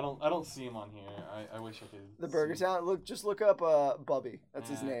 Yeah. I don't see him on here. I wish I could. The Burger Town. Just look up Bubby. That's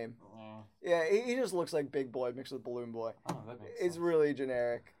his name. Yeah, he just looks like Big Boy mixed with Balloon Boy. Oh, that makes sense. It's really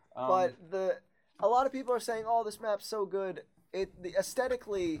generic. But a lot of people are saying, "Oh, this map's so good."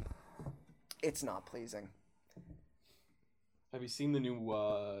 Aesthetically, it's not pleasing. Have you seen the new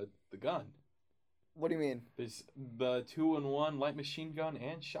the gun? What do you mean? There's the 2-in-1 light machine gun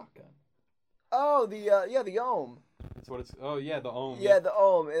and shotgun. Oh, the Ohm. That's what it's. Oh yeah, the Ohm. Yeah, the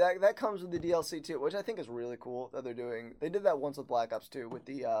Ohm. That comes with the DLC too, which I think is really cool that they're doing. They did that once with Black Ops 2 with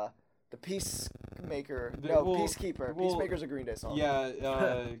the Peacemaker. Peacekeeper. Peacemaker's a Green Day song.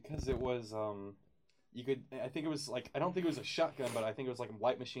 Yeah, because it was you could. I think it was like I don't think it was a shotgun, but I think it was like a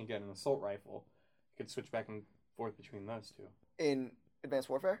light machine gun and an assault rifle. You could switch back and forth between those two. In Advanced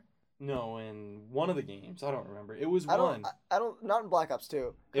Warfare? No, in one of the games. I don't remember. It was one. Not in Black Ops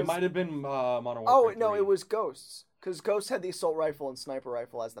 2. It might have been Modern Warfare. Oh, no, it was Ghosts. Because Ghosts had the assault rifle and sniper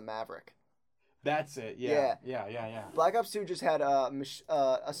rifle as the Maverick. That's it. Yeah. Black Ops 2 just had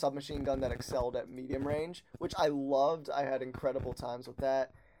a submachine gun that excelled at medium range, which I loved. I had incredible times with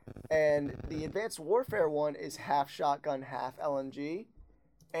that. And the Advanced Warfare one is half shotgun, half LMG,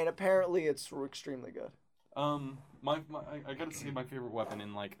 and apparently it's extremely good. I gotta say my favorite weapon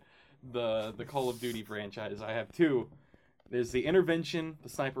in like the Call of Duty franchise. I have two. There's the Intervention, the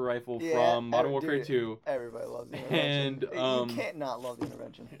sniper rifle from Modern Warfare 2. Everybody loves the Intervention. And you can't not love the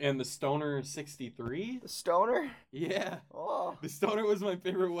Intervention. And the Stoner 63. The Stoner? Yeah. Oh. The Stoner was my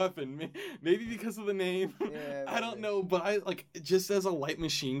favorite weapon. Maybe because of the name. Yeah, I don't know, but I like just as a light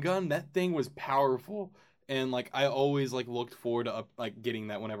machine gun, that thing was powerful. And like I always like looked forward to getting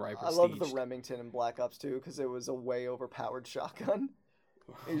that whenever I prestiged. I loved the Remington in Black Ops 2 because it was a way overpowered shotgun.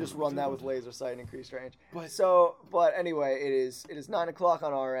 You just run that with laser sight and increased range. But anyway, it is 9:00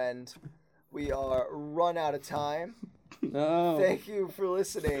 on our end. We are run out of time. No. Thank you for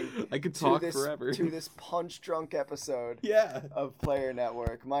listening. I could talk forever. To this punch drunk episode. Yeah. Of Player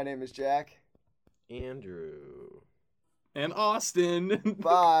Network. My name is Jack. Andrew. And Austin.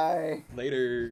 Bye. Later.